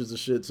purchased the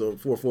shit, so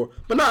 4.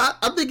 But no,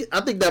 I think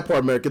that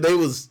part, America, they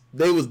was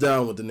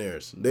down with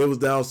Daenerys. They was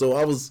down. So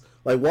I was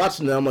like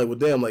watching them. I'm like, well,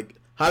 damn, like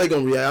how they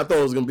gonna react? I thought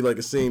it was gonna be like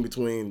a scene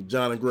between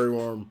Jon and Grey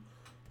Worm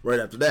right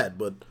after that.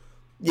 But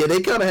yeah,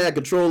 they kind of had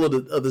control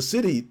of the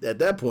city at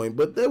that point,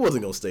 but they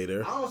wasn't gonna stay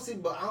there. I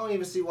don't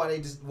even see why they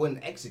just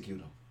wouldn't execute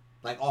them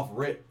like off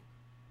rip.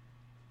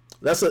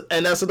 That's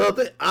another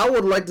thing. I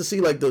would like to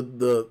see like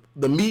the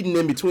meeting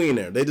in between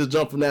there. They just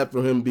jumped from that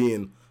for him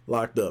being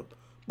locked up.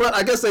 But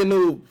I guess they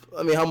knew.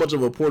 I mean, how much of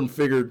an important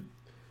figure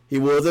he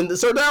was. And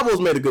Sir Davos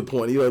made a good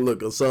point. He like,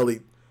 look,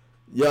 Unsullied,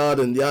 y'all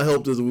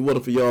helped us. If it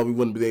wasn't for y'all, we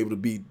wouldn't be able to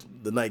beat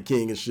the Night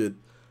King and shit.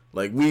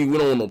 Like we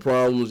don't want no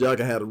problems. Y'all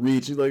can have the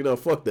reach. He's like, no,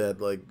 fuck that.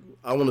 Like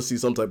I want to see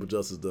some type of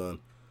justice done.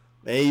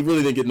 And he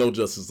really didn't get no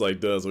justice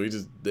like that, so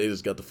they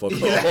just got the fuck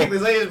off. Yeah,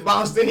 because they just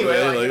bounced anyway.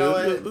 Yeah, like, you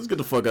know let's get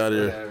the fuck out of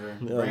here.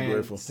 Yeah, I'm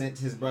grateful. Sent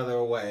his brother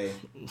away.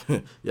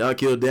 Y'all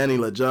killed Danny,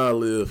 let Jon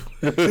live.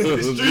 The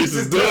streets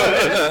is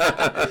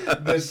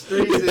done. The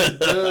streets is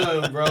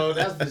done, bro.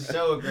 That's the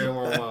show, Grey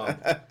Worm Mom.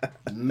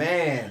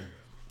 Man,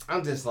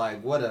 I'm just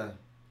like, what a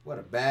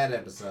bad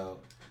episode.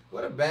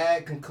 What a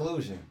bad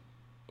conclusion.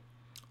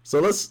 So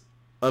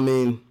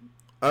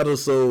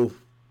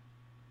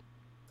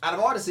out of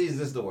all the seasons,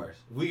 this is the worst.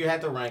 We had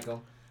to rank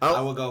them.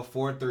 I would go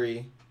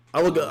 4-3.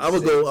 I would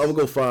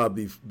go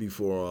 5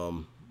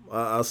 before.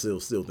 I still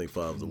think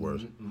 5 is the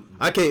worst.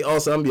 I can't.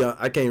 Also,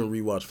 I can't even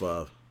rewatch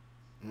 5.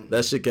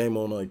 That shit came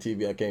on like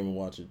TV. I can't even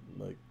watch it.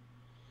 Like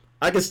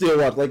I can still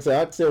watch. Like I said,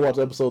 I can still watch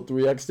episode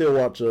 3. I can still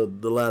watch the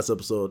last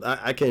episode.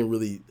 I can't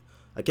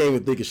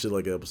even think of shit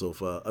like episode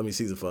 5. I mean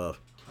season 5.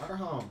 Hard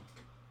Home.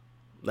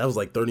 That was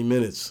like 30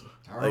 minutes.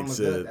 Hard Home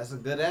good. That's a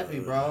good epi,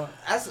 bro.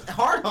 That's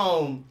Hard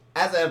Home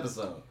as an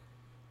episode.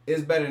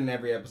 It's better than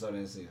every episode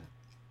in the season.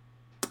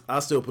 I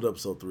still put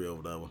episode 3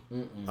 over that one.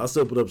 I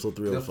still put episode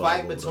 3 over 5. The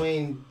fight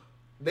between...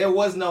 There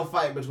was no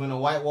fight between the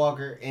White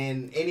Walker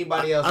and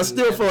anybody else. I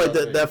still feel like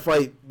that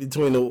fight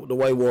between the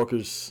White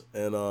Walkers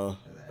and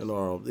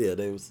Arnold, yeah,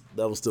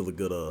 that was still a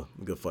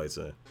good fight,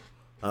 so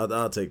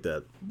I'll take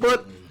that.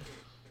 But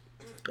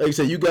like you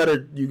said, you got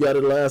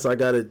it last. I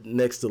got it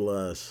next to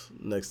last.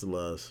 I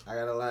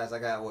got it last. I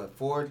got what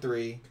 4,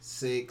 3,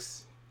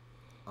 6,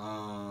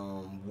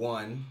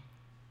 1,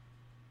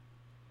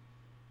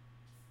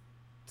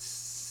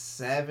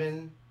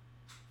 7,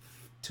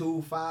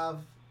 2, 5,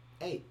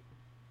 8.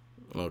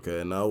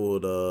 Okay, and I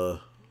would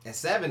and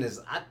 7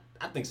 is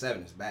I think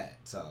 7 is bad.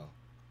 So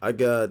I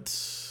got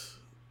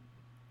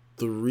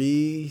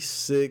 3,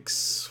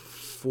 6,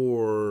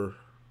 4.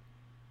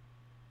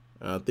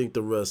 And I think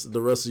the rest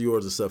of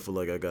yours except for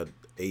like I got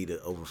 8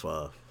 over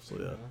 5. So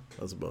yeah,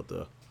 that's about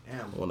that.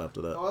 Damn. One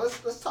after that. Well,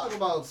 let's talk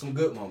about some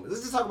good moments.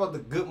 Let's just talk about the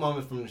good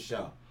moments from the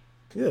show.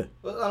 Yeah.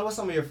 What's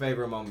some of your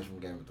favorite moments from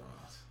Game of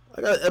Thrones?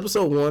 I got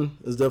episode 1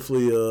 is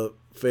definitely a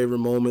favorite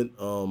moment.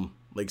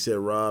 Like you said,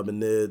 Rob and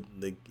Ned,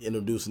 they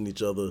introducing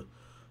each other.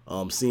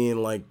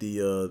 Seeing like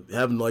the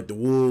having like the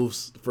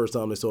wolves the first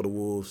time they saw the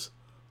wolves.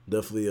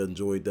 Definitely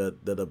enjoyed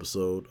that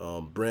episode.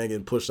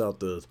 Brandon pushed out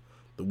the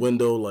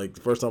window like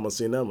the first time I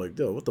seen that. I'm like,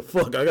 yo, what the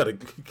fuck?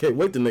 Can't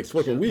wait the next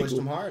fucking week. Pushed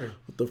him harder.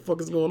 What the fuck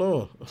is going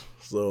on?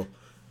 So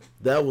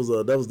that was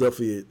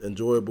definitely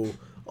enjoyable.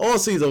 All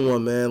season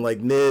 1, man. Like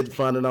Ned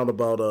finding out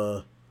about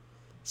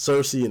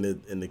Cersei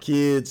and the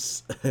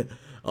kids.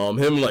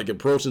 Him like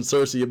approaching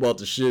Cersei about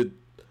the shit.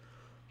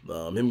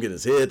 Him getting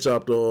his head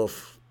chopped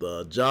off.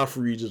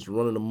 Joffrey just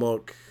running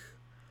amok.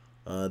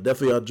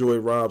 Definitely I enjoy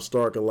Robb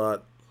Stark a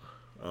lot.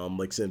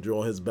 Like I said,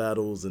 drawing his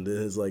battles and then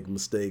his like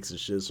mistakes and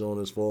shit, showing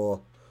his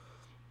fall.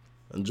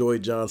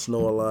 Enjoyed Jon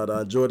Snow a lot.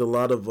 I enjoyed a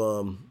lot of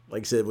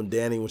like I said,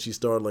 when she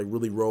started like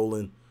really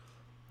rolling,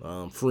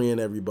 freeing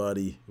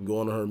everybody,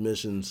 going on her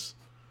missions.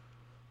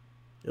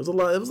 It was a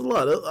lot.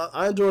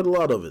 I enjoyed a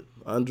lot of it.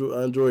 I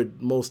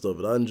enjoyed most of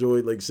it. I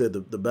enjoyed, like I said,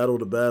 the Battle of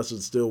the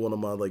Bastards. Still one of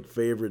my like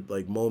favorite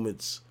like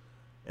moments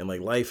in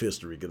like life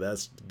history, because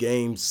that's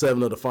game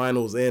 7 of the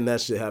finals, and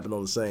that shit happened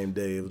on the same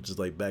day. It was just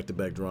like back to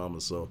back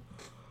drama. So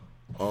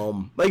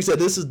Like you said,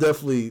 this is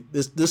definitely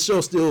this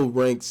show still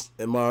ranks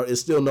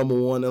it's still number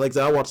one. And like I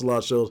said, I watch a lot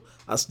of shows.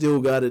 I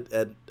still got it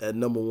at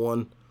number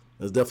one.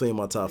 It's definitely in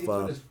my top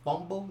 5. This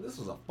fumble? This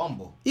was a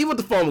fumble. Even with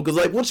the fumble, because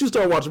like once you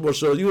start watching more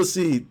shows, you will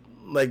see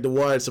like the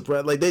Wyatt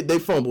Soprano, like they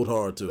fumbled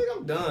hard too. I think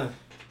I'm done.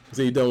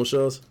 So you done with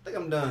shows? I think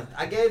I'm done.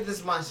 I gave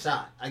this my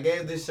shot. I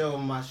gave this show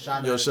my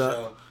shot. Your shot.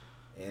 Show,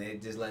 and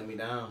it just let me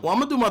down. Well, I'm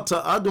gonna do my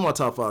top. I'll do my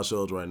top 5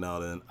 shows right now.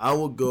 Then I'm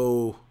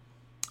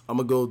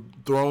gonna go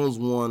Thrones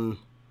 1,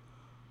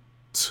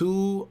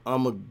 2.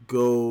 I'm gonna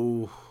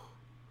go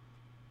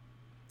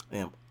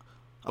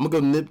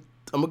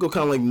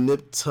kind of like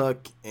Nip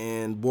Tuck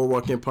and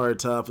Boardwalk Empire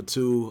tied for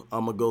 2.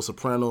 I'm gonna go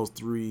Sopranos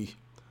 3.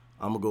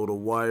 I'm gonna go The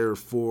Wire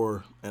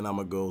 4, and I'm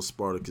gonna go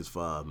Spartacus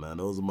 5. Man,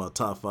 those are my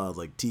top 5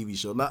 like TV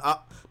shows.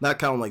 Not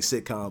counting like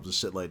sitcoms and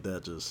shit like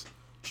that. Just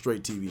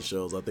straight TV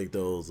shows. I think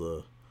those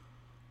 5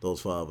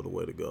 are the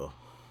way to go.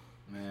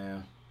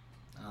 Man,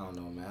 I don't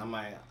know, man.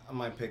 I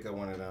might pick up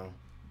one of them.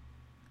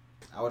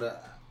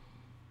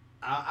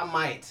 I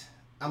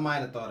might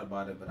have thought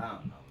about it, but I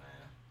don't know,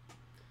 man.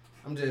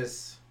 I'm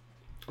just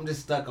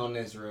stuck on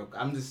this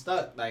I'm just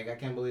stuck. Like, I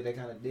can't believe they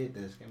kind of did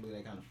this. Can't believe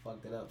they kind of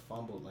fucked it up,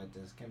 fumbled like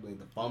this. Can't believe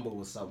the fumble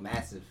was so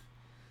massive.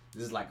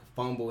 This is like a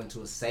fumble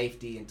into a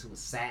safety, into a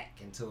sack,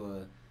 into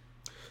a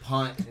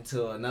punt,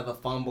 into another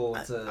fumble.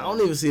 I don't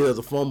even see it as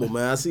a fumble,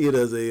 man. I see it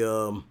as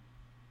a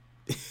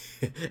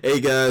hey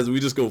guys, we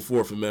just go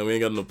forfeit, man. We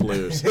ain't got no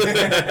players.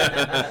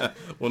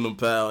 One of them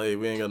pal, hey,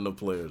 we ain't got no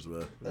players,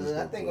 man.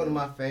 I think one of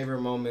my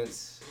favorite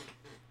moments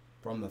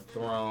from the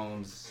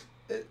Thrones.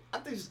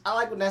 I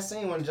like when that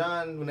scene when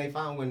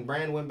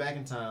Bran went back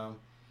in time,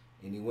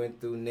 and he went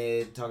through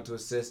Ned, talked to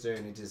his sister,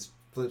 and it just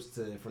flips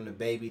from the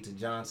baby to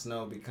Jon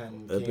Snow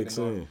becoming epic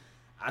scene.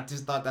 I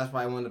just thought that's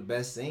probably one of the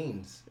best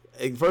scenes.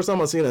 Hey, first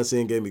time I seen that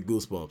scene gave me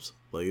goosebumps.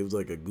 Like it was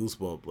like a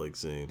goosebump like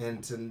scene.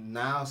 And to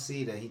now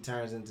see that he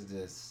turns into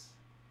this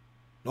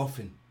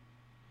nothing.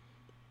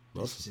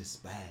 It's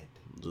just bad.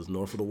 Just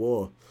north of the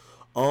wall.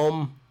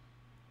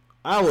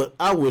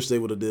 I wish they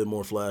would have did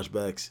more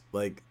flashbacks.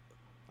 Like,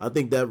 I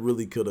think that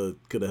really could have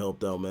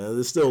helped out, man.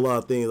 There's still a lot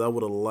of things I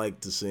would have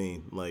liked to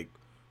see, like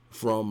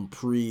from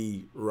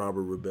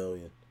pre-Robert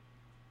Rebellion.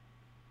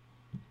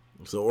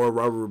 So, or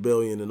Robert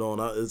Rebellion and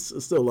on. It's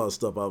still a lot of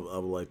stuff I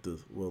would like to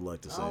see.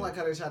 I don't like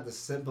how they tried to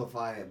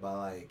simplify it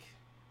by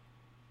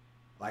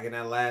like in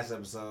that last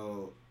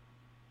episode.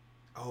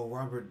 Oh,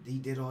 Robert, he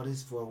did all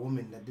this for a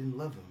woman that didn't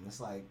love him. It's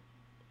like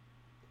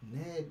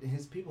Ned and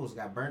his peoples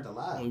got burnt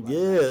alive.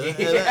 Yeah,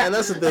 and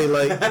that's the thing.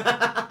 Like,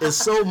 it's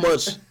so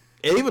much.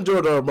 And even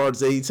George R. R. Martin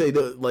said he'd say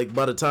that, like,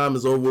 by the time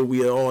it's over,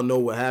 we all know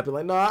what happened.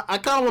 Like, no, I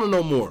kind of want to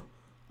know more.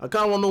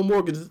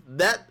 Because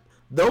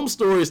those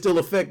stories still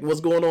affect what's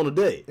going on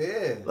today.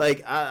 Yeah.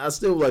 Like, I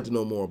still would like to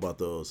know more about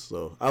those.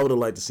 So I would have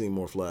liked to see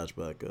more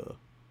flashback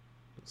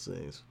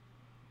scenes.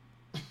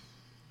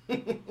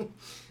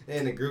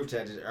 In the group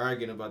chat, just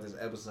arguing about this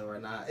episode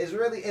right now. It's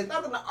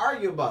nothing to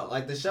argue about.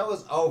 Like, the show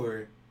is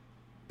over.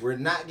 We're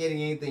not getting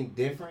anything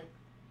different.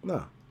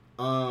 No.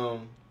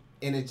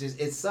 And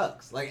it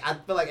sucks. Like, I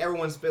feel like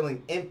everyone's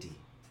feeling empty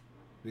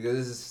because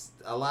this is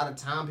a lot of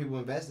time people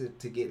invested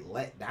to get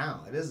let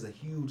down. This is a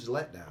huge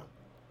letdown,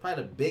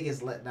 probably the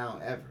biggest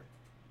letdown ever.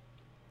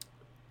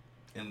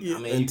 And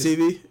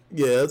TV,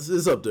 yeah,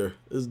 it's up there.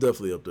 It's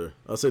definitely up there.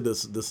 I'll say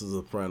this is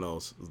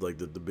Sopranos. It's like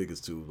the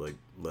biggest two like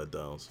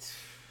letdowns.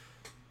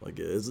 Like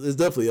it's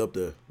definitely up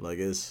there. Like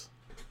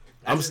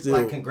I'm still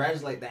like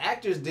congratulate the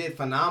actors did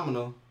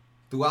phenomenal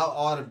throughout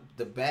all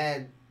the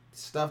bad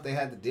stuff they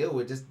had to deal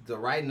with. Just the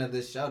writing of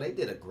this show, they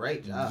did a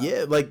great job.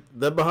 Yeah, like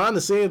the behind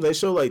the scenes, they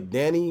show like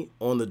Dany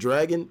on the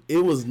dragon.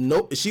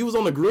 She was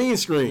on the green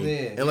screen,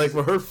 and like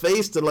for her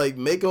face to like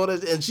make all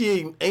that, and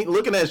she ain't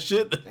looking at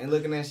shit. Just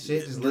looking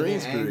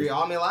angry.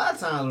 I mean, a lot of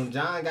times when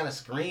Jon got to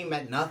scream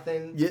at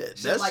nothing,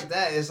 shit like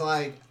that. It's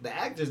like the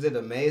actors did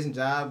an amazing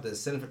job. The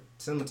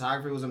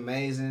cinematography was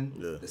amazing.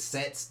 Yeah. The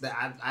sets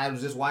that I was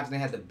just watching, they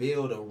had to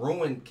build a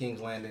ruined King's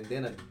Landing,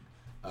 then a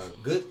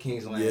good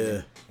King's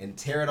Landing, and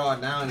tear it all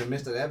down in the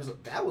midst of the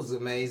episode. That was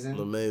amazing.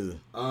 The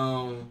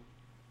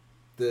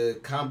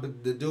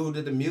dude who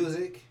did the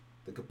music,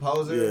 the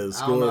composer. Yeah, the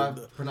score. I don't know how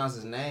to pronounce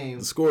his name.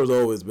 The score has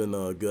always been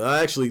good.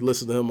 I actually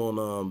listened to him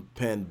on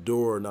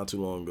Pandora not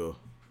too long ago,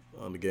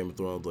 on the Game of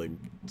Thrones like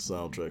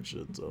soundtrack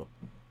shit. So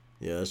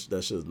yeah,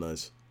 that shit is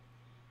nice.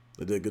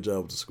 They did a good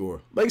job with the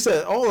score. Like I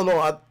said, all in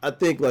all, I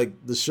think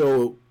like the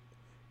show.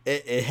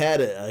 It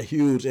had a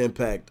huge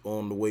impact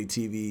on the way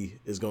TV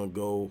is going to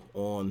go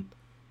on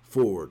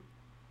forward.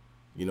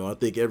 You know, I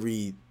think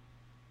every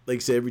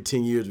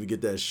 10 years we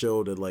get that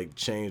show that like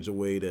change the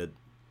way that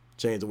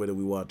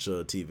we watch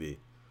TV.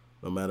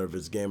 No matter if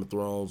it's Game of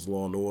Thrones,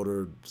 Law and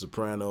Order,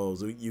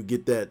 Sopranos, you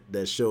get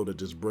that show that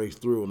just breaks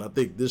through. And I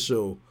think this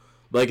show,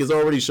 like, it's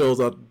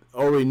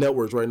already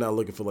networks right now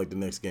looking for like the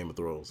next Game of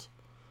Thrones.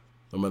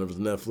 No matter if it's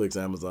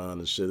Netflix, Amazon,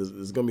 and shit,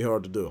 it's going to be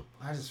hard to do.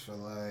 I just feel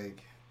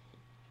like,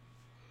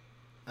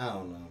 I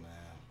don't know,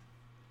 man.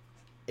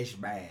 It's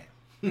bad.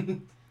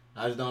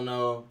 I just don't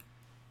know.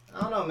 I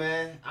don't know,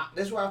 man.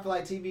 This is where I feel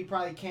like TV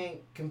probably can't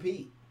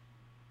compete.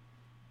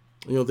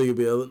 You don't think it'd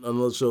be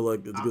another show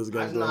like as good as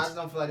Game of Thrones? I just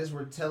don't feel like this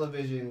where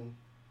television.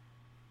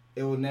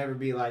 It will never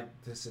be like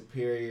the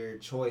superior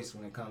choice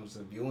when it comes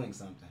to viewing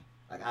something.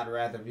 Like I'd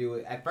rather view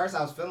it. At first,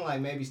 I was feeling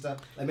like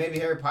maybe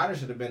Harry Potter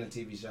should have been a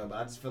TV show, but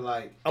I just feel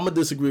like I'm gonna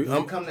disagree.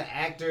 When it comes to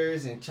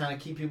actors and trying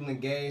to keep people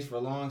engaged for a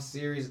long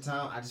series of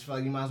time, I just feel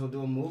like you might as well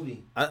do a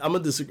movie. I'm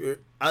gonna disagree.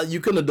 You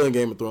couldn't have done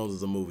Game of Thrones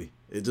as a movie.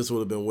 It just would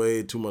have been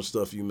way too much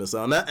stuff you miss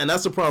out. And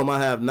that's the problem I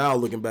have now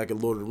looking back at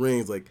Lord of the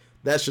Rings. Like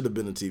that should have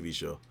been a TV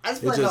show. I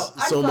just feel like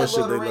Lord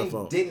of the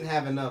Rings didn't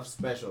have enough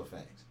special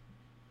effects.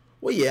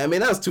 Well, yeah, I mean,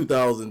 that was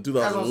 2000,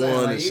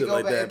 2001 and shit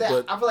like that.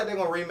 But I feel like they're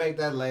going to remake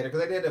that later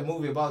because they did a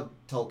movie about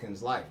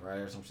Tolkien's life, right?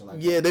 Or some shit like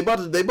that. Yeah, they about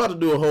to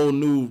do a whole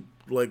new,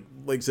 like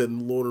you said,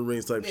 Lord of the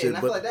Rings type shit. And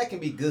I feel like that can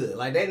be good.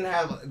 Like, they didn't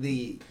have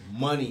the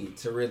money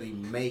to really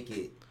make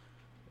it.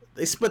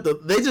 They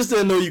just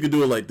didn't know you could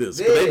do it like this.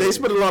 Yeah. They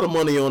spent a lot of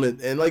money on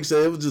it. And like I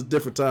said, it was just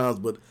different times.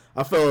 But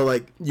I felt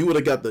like you would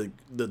have got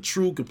the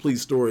true, complete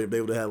story if they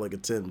would have had like a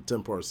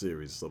 10-part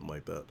series or something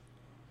like that.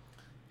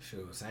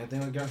 Sure, same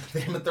thing with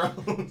Game of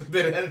Thrones.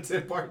 They had a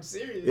 10-part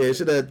series. Yeah, it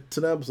should have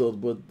 10 episodes,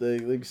 but they,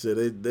 like you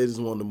said, they just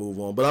wanted to move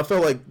on. But I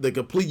felt like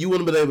you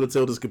wouldn't have been able to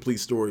tell this complete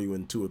story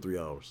in 2 or 3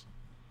 hours.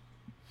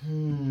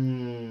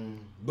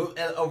 But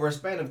over a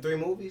span of 3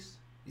 movies?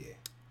 Yeah.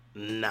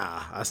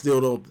 Nah, I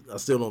still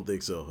don't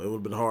think so. It would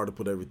have been hard to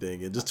put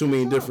everything in. Just too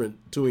many different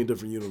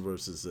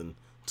universes and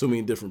too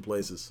many different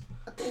places.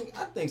 I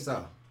think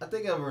so. I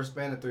think over a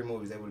span of 3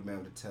 movies, they would have been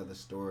able to tell the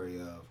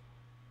story of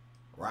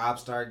Ned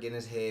start getting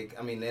his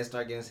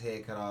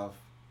head cut off.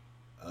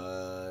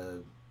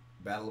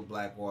 Battle of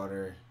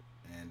Blackwater,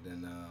 and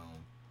then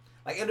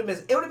it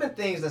would have been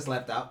things that's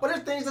left out. But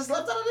there's things that's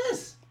left out of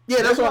this.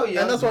 Yeah, that's what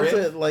I'm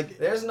saying. Like,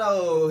 there's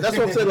no. That's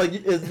what I'm saying. Like,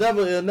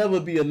 it'll never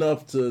be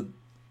enough to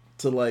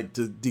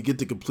get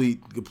the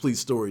complete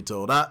story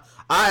told. I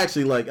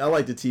actually like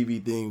the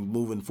TV thing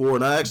moving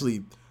forward. I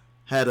actually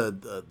had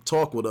a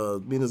talk with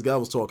me and this guy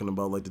was talking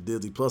about like the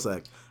Disney Plus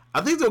Act. I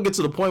think they'll get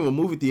to the point where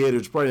movie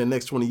theaters probably in the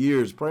next 20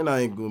 years probably not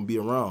ain't gonna be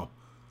around.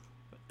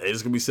 They're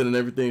just gonna be sending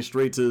everything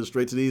straight to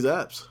these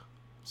apps.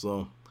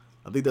 So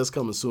I think that's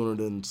coming sooner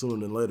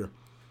than later.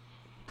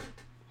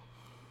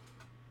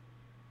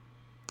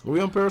 Are we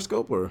on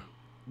Periscope or?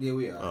 Yeah,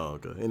 we are. Oh,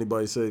 okay.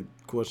 Anybody say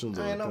questions?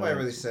 Ain't nobody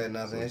really said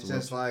nothing. It's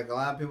just like a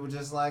lot of people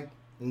just like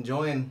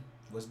enjoying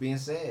what's being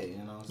said. You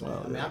know what I'm saying?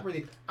 Oh, I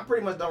mean, I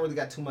pretty much don't really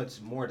got too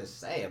much more to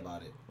say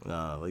about it.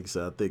 Nah, like I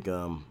said, I think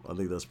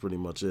that's pretty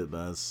much it,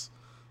 man. It's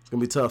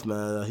gonna be tough,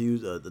 man.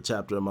 A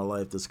chapter of my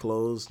life that's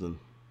closed, and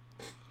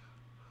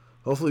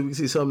hopefully we can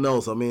see something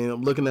else. I mean,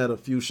 I'm looking at a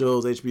few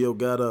shows. HBO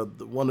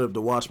got one of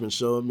the Watchmen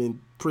show. I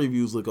mean,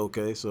 previews look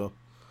okay, so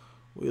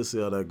we'll see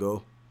how that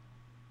go.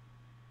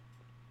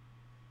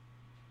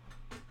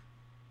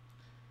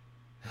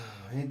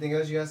 Anything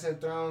else you guys said,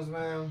 Thrones,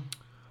 man?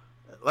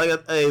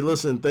 Hey,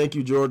 listen, thank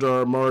you, George R.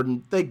 R.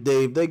 Martin. Thank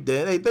Dave. Thank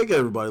Dan. Hey, thank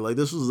everybody. Like,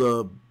 this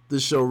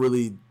show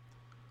really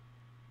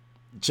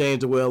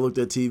changed the way I looked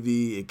at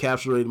TV. It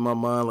captured my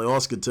mind. Like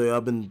Oscar could tell you,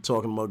 I've been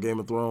talking about Game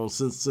of Thrones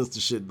since the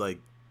shit like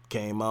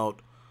came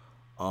out.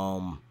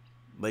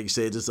 Like you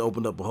said, it just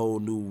opened up a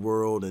whole new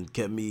world and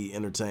kept me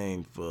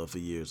entertained for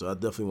years. So I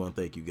definitely want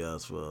to thank you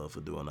guys for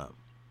doing that.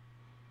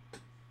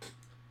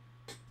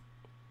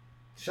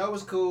 Show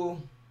was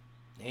cool.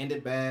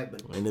 Ended bad,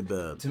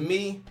 but to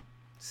me,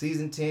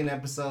 season 6,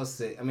 episode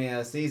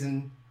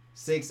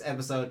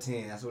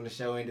 10. That's when the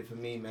show ended for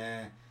me,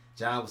 man.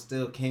 Jon was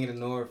still king of the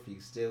North. He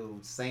was still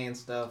saying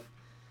stuff,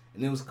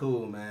 and it was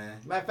cool, man.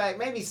 Matter of fact,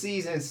 maybe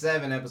season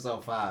 7,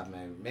 episode 5,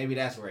 man. Maybe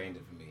that's where it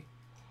ended for me.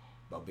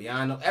 But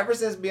ever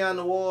since Beyond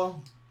the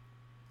Wall,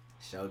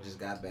 the show just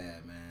got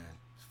bad, man.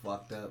 It's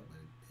fucked up,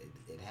 but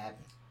it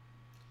happened.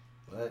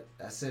 But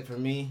that's it for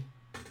me.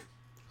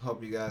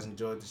 Hope you guys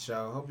enjoyed the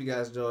show. Hope you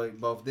guys enjoyed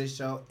both this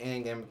show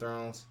and Game of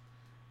Thrones.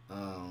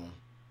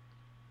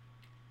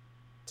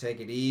 Take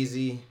it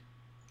easy,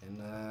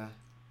 and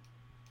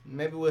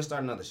maybe we'll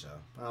start another show.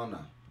 I don't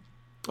know.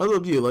 That's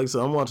up to you. Like I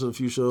said, I'm watching a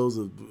few shows.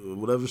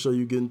 Whatever show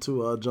you get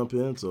into, I'll jump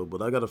in. So,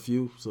 but I got a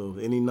few. So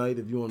any night,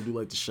 if you want to do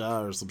like The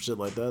Chi or some shit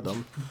like that,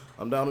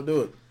 I'm down to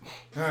do it.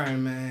 All right,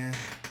 man.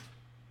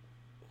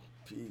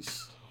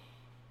 Peace.